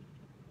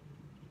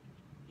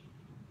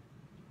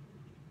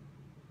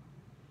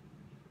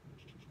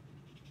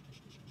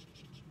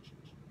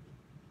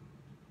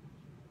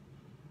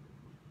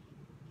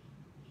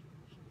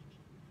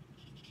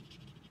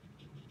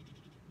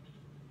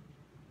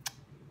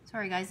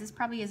 Sorry guys, this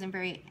probably isn't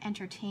very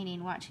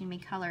entertaining watching me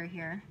color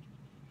here.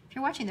 If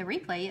you're watching the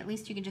replay, at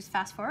least you can just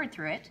fast forward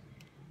through it.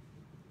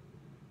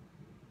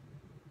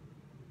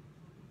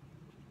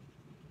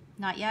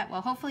 Not yet?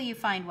 Well, hopefully you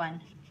find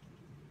one.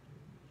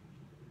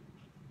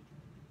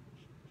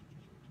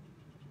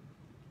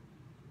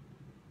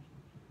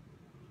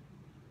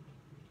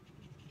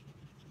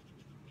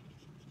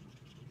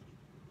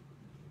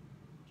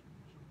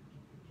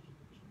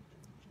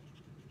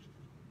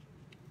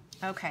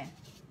 Okay.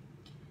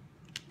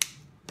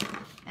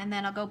 And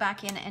then I'll go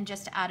back in and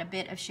just add a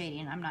bit of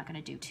shading. I'm not going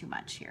to do too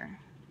much here.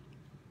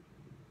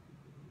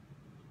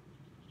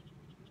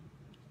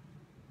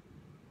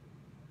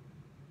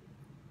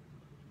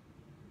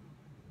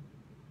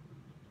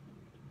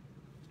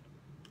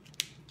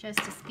 Just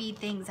to speed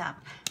things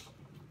up.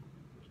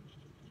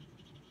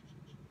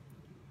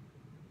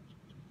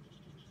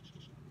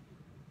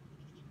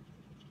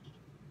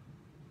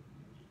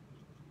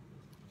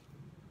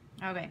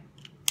 Okay,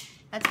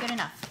 that's good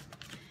enough.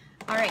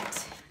 All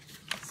right.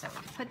 So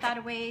put that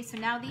away. So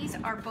now these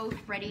are both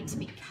ready to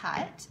be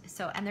cut.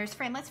 So, and there's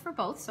framelits for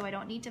both, so I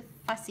don't need to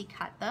fussy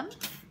cut them.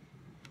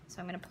 So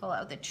I'm gonna pull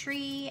out the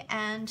tree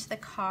and the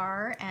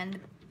car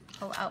and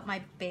pull out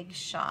my big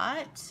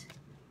shot.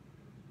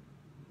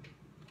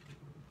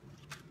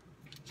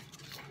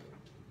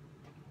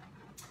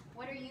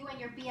 What are you and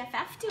your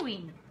BFF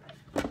doing,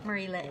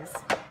 Marie Liz?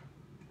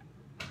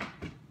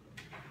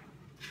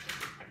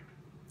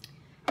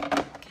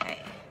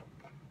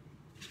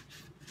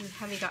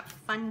 Have you got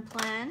fun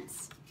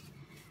plans?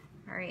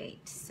 All right,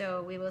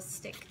 so we will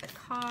stick the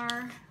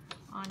car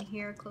on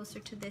here closer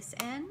to this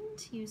end.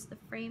 Use the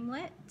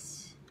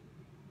framelit.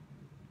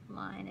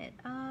 Line it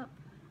up.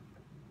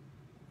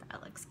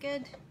 That looks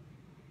good.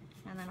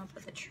 And then I'll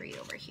put the tree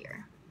over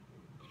here.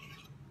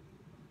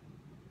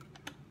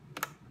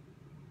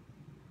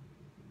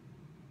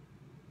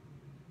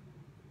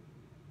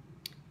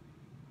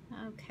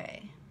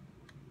 Okay.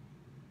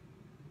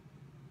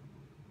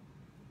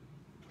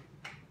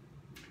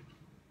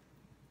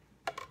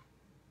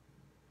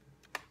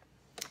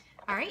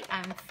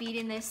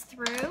 feeding this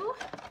through.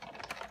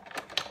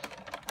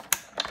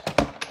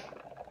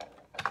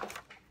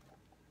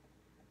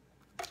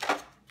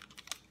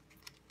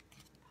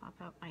 Pop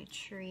out my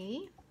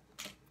tree.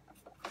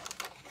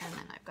 And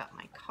then I've got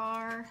my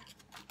car.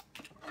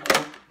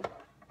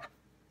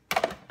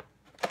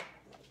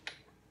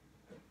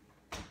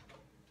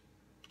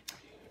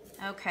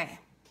 Okay.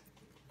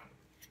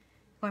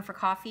 Going for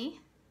coffee.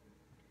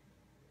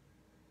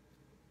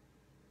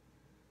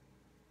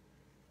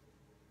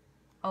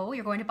 Oh,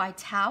 you're going to buy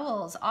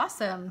towels.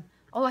 Awesome.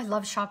 Oh, I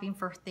love shopping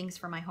for things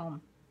for my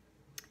home.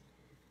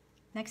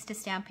 Next to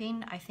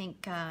stamping, I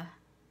think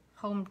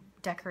home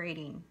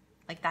decorating,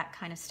 like that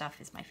kind of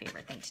stuff is my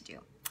favorite thing to do.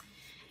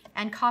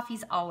 And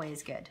coffee's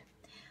always good.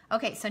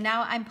 Okay, so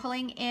now I'm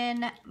pulling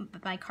in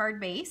my card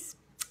base,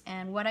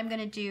 and what I'm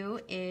gonna do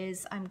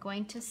is I'm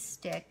going to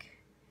stick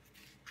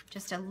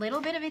just a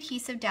little bit of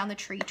adhesive down the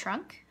tree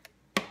trunk.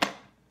 Tuck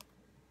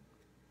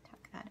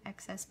that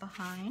excess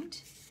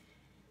behind.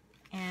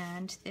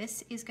 And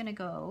this is gonna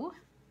go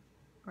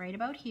right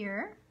about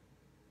here.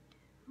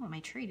 Oh, my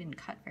tree didn't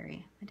cut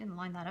I didn't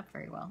line that up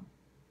very well.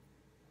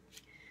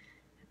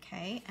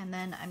 Okay, and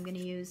then I'm gonna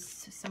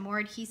use some more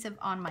adhesive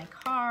on my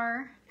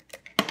car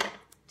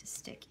to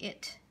stick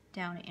it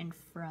down in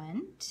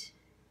front.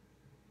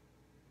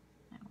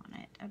 I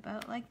want it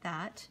about like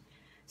that.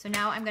 So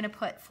now I'm gonna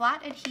put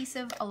flat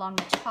adhesive along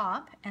the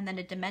top and then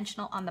a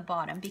dimensional on the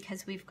bottom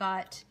because we've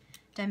got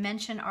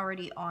dimension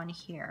already on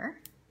here.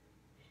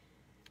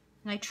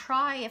 And I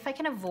try, if I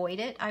can avoid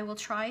it, I will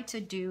try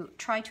to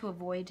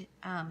avoid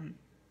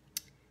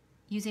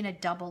using a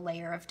double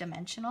layer of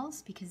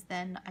dimensionals because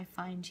then I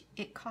find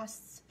it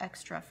costs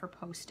extra for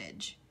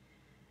postage.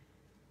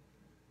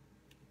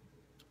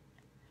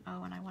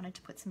 Oh, and I wanted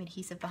to put some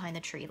adhesive behind the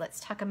tree. Let's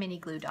tuck a mini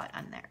glue dot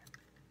on there.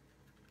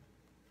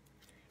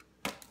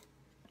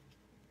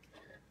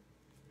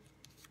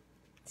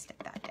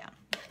 Stick that down.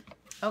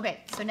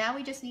 Okay, so now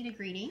we just need a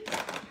greeting.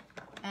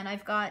 And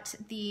I've got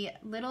the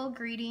little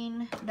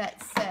greeting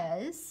that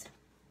says,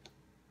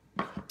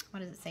 what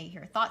does it say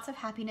here? Thoughts of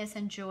happiness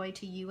and joy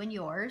to you and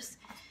yours.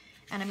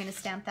 And I'm going to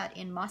stamp that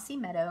in Mossy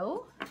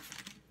Meadow.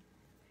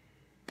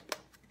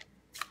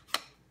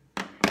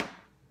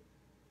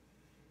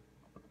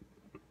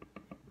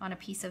 On a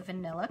piece of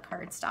vanilla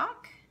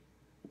cardstock.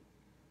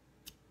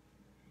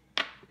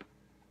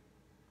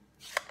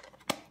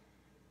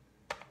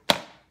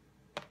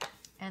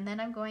 And then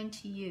I'm going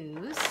to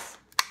use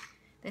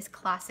this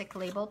classic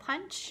label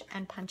punch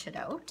and punch it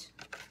out.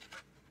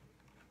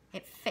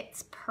 It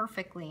fits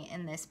perfectly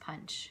in this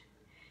punch.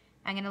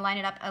 I'm going to line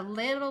it up a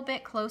little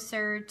bit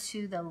closer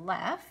to the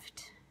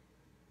left.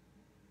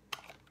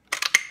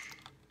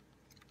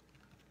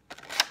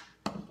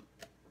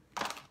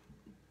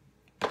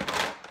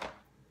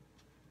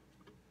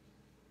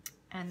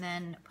 And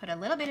then put a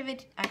little bit of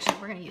it, actually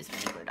we're going to use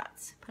mini glue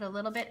dots. Put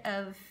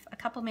a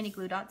couple mini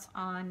glue dots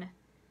on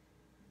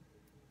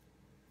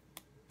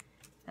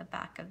the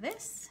back of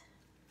this.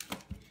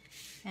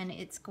 And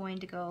it's going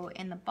to go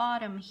in the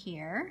bottom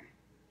here.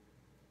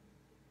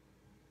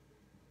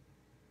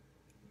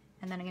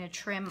 And then I'm going to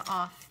trim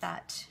off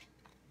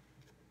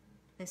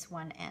this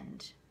one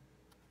end.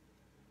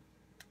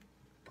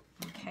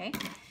 Okay.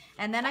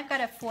 And then I've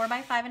got a 4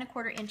 by 5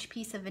 1/4 inch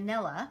piece of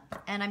vanilla,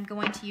 and I'm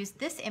going to use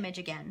this image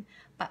again,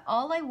 but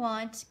all I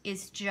want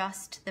is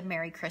just the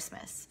Merry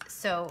Christmas.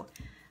 So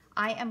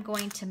I am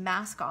going to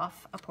mask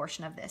off a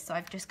portion of this. So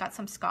I've just got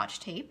some Scotch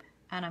tape,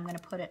 and I'm going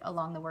to put it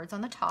along the words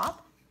on the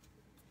top.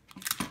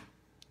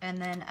 And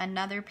then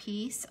another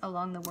piece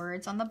along the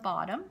words on the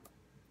bottom.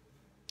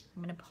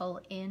 I'm going to pull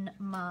in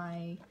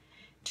my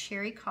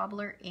Cherry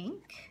Cobbler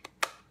ink.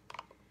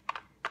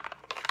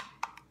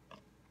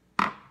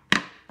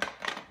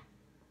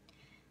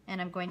 And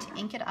I'm going to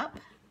ink it up.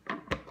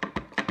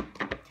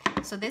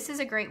 So this is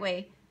a great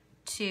way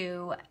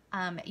to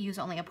use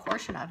only a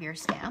portion of your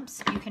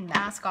stamps. You can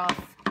mask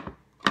off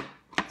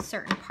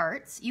certain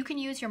parts. You can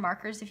use your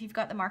markers if you've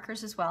got the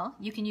markers as well.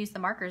 You can use the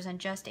markers and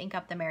just ink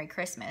up the Merry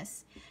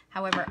Christmas.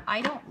 However,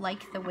 I don't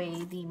like the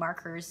way the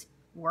markers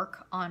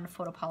work on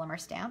photopolymer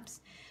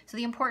stamps. So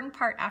the important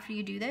part after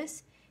you do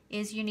this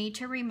is you need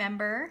to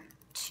remember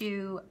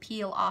to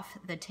peel off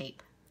the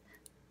tape.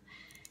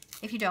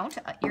 If you don't,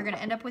 you're going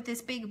to end up with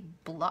these big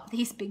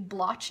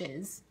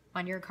blotches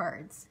on your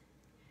cards.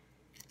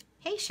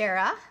 Hey,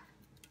 Shara.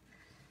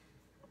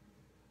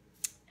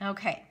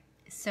 Okay,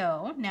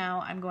 so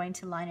now I'm going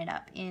to line it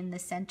up in the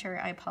center.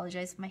 I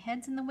apologize if my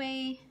head's in the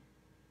way.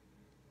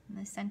 In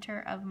the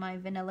center of my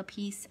vanilla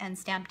piece and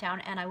stamp down,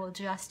 and I will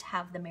just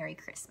have the Merry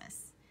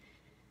Christmas.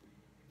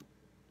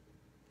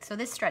 So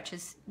this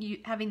stretches,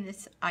 having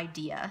this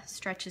idea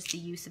stretches the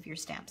use of your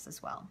stamps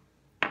as well.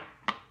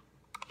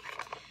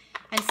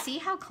 And see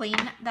how clean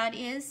that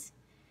is?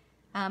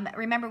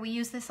 Remember, we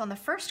used this on the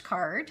first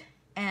card,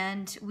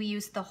 and we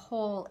used the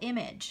whole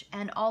image,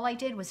 and all I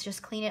did was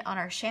just clean it on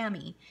our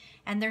chamois,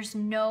 and there's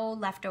no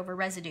leftover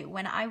residue.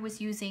 When I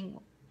was using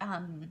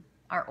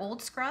our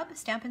old scrub,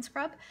 Stampin'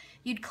 Scrub,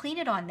 you'd clean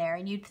it on there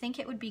and you'd think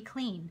it would be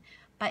clean,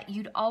 but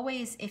you'd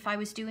always, if I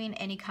was doing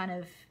any kind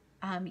of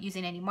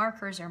using any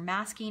markers or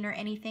masking or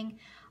anything,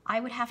 I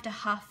would have to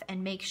huff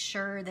and make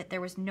sure that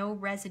there was no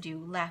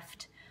residue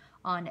left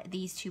on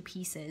these two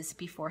pieces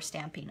before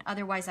stamping.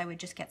 Otherwise, I would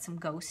just get some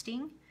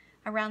ghosting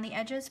around the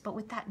edges. But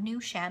with that new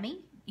chamois,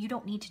 you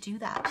don't need to do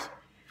that.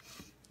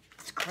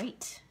 It's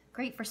great.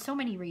 Great for so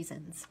many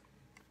reasons.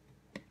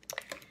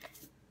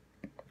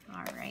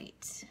 All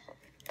right. So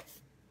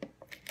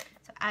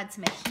add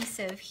some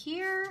adhesive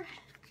here,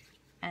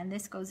 and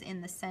this goes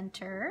in the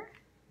center.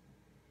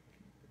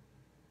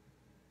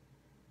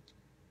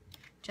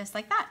 Just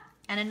like that.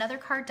 And another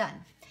card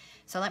done.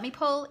 So let me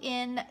pull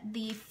in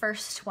the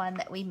first one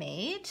that we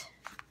made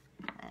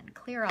and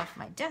clear off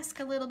my desk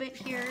a little bit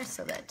here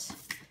so that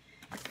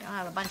I don't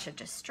have a bunch of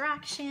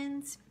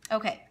distractions.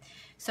 Okay,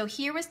 so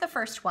here was the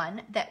first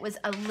one that was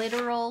a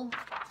literal,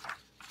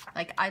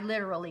 like I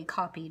literally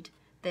copied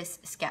this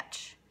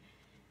sketch.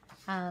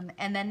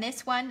 And then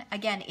this one,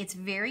 again, it's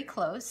very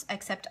close,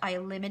 except I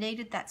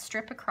eliminated that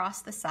strip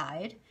across the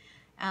side.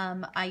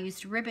 I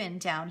used ribbon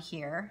down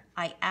here.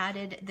 I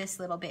added this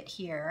little bit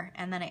here,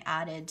 and then I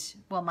added,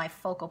 well, my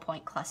focal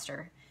point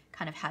cluster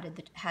kind of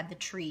had the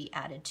tree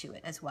added to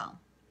it as well.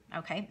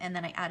 Okay, and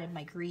then I added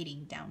my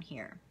greeting down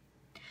here.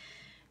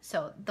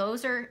 So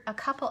those are a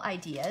couple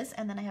ideas,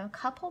 and then I have a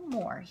couple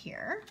more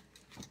here.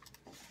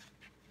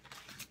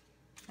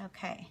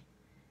 Okay,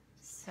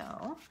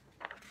 so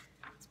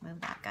let's move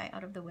that guy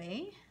out of the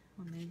way.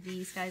 We'll move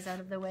these guys out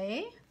of the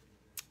way.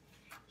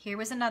 Here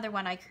was another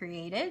one I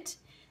created.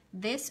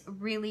 This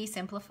really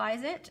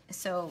simplifies it.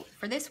 So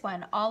for this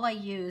one, all I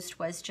used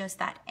was just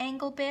that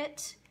angle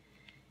bit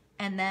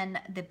and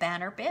then the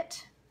banner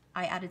bit.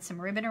 I added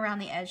some ribbon around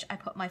the edge. I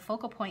put my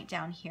focal point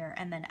down here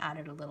and then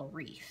added a little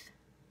wreath.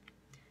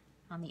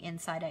 On the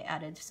inside, I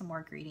added some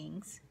more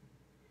greetings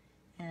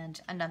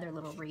and another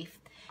little wreath.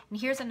 And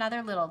here's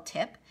another little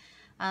tip.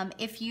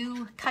 If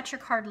you cut your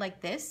card like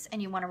this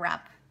and you want to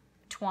wrap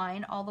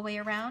twine all the way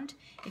around,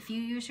 if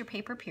you use your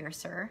paper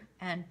piercer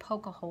and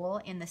poke a hole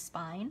in the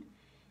spine,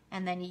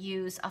 and then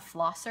use a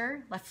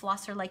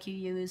flosser like you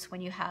use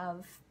when you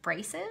have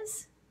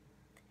braces,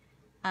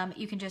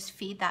 you can just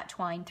feed that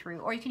twine through,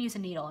 or you can use a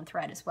needle and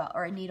thread as well,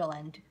 or a needle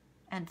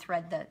and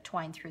thread the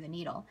twine through the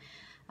needle.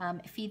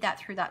 Feed that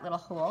through that little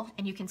hole,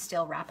 and you can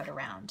still wrap it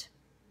around.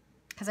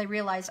 Because I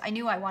realized, I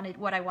knew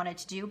what I wanted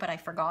to do, but I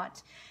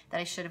forgot that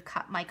I should have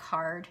cut my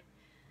card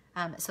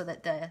so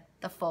that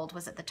the fold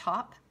was at the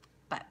top,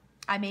 but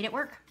I made it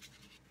work.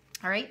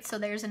 All right, so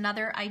there's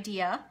another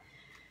idea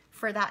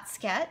for that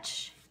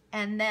sketch.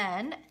 And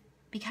then,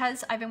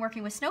 because I've been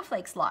working with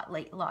snowflakes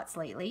lots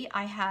lately,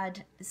 I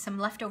had some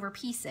leftover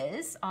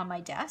pieces on my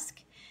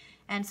desk,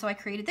 and so I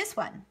created this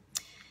one.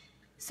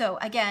 So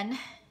again,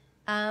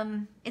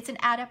 it's an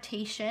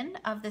adaptation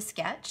of the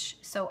sketch.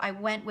 So I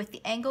went with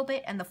the angle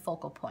bit and the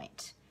focal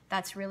point.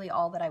 That's really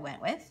all that I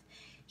went with.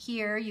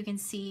 Here you can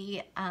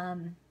see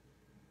I've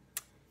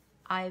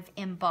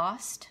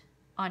embossed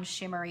on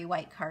shimmery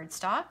white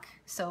cardstock.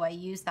 So I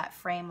used that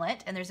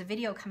framelit, and there's a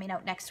video coming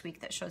out next week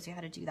that shows you how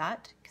to do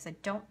that, because I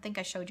don't think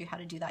I showed you how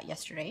to do that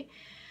yesterday.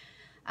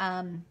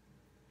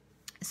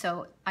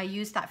 So I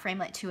used that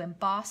framelit to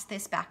emboss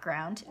this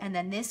background, and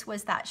then this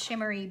was that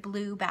shimmery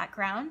blue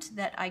background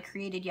that I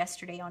created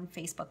yesterday on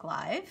Facebook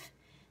Live.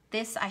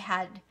 This I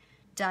had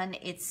done,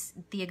 it's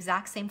the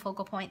exact same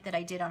focal point that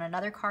I did on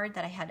another card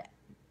that I had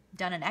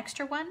done an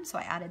extra one, so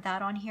I added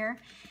that on here.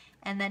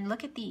 And then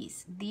look at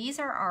these. These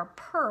are our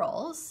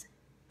pearls,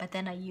 but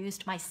then I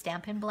used my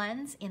Stampin'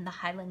 Blends in the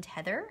Highland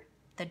Heather,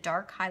 the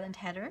dark Highland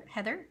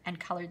Heather, and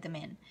colored them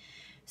in.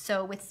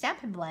 So with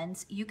Stampin'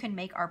 Blends, you can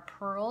make our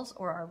pearls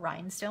or our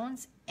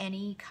rhinestones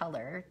any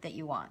color that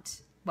you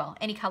want. Well,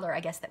 any color, I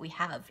guess, that we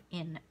have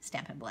in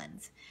Stampin'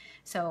 Blends.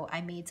 So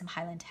I made some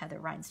Highland Heather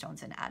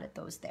rhinestones and added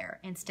those there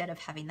instead of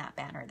having that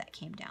banner that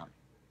came down.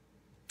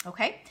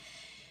 Okay.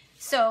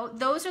 So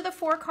those are the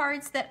 4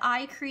 cards that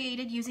I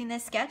created using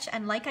this sketch.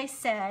 And like I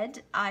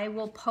said, I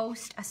will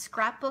post a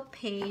scrapbook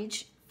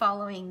page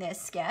following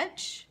this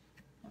sketch.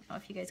 I don't know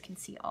if you guys can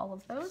see all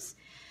of those.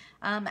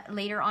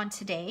 Later on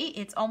today.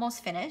 It's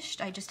almost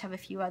finished. I just have a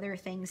few other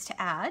things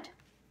to add.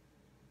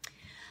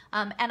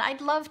 And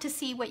I'd love to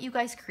see what you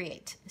guys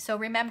create. So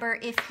remember,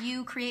 if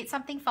you create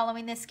something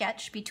following this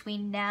sketch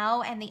between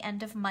now and the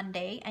end of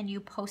Monday and you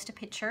post a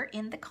picture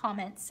in the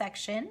comments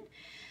section,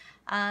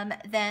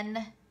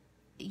 then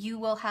you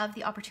will have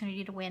the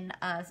opportunity to win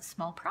a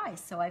small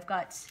prize. So I've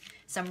got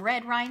some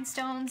red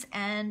rhinestones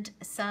and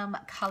some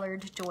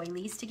colored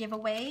doilies to give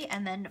away.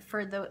 And then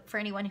for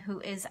anyone who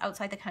is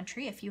outside the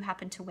country, if you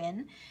happen to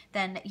win,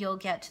 then you'll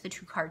get the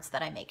 2 cards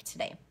that I make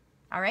today.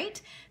 All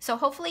right, so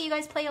hopefully you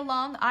guys play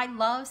along. I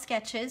love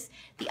sketches.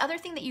 The other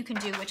thing that you can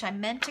do, which I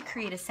meant to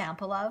create a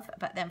sample of,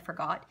 but then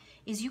forgot,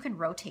 is you can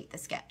rotate the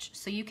sketch.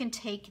 So you can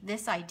take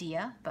this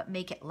idea, but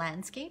make it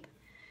landscape.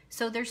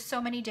 So there's so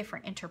many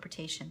different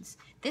interpretations.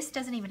 This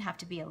doesn't even have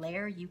to be a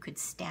layer. You could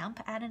stamp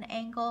at an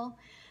angle.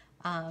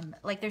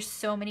 Like there's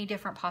so many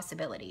different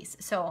possibilities.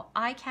 So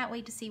I can't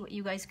wait to see what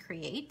you guys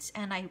create,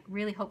 and I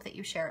really hope that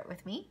you share it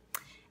with me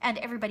and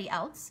everybody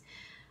else.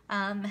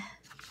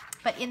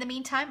 But in the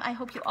meantime, I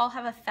hope you all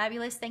have a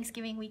fabulous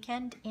Thanksgiving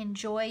weekend.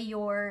 Enjoy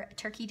your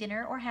turkey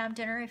dinner or ham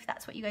dinner if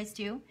that's what you guys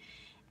do.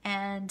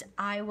 And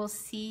I will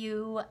see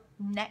you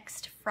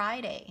next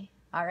Friday.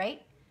 All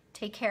right?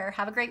 Take care.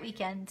 Have a great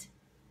weekend.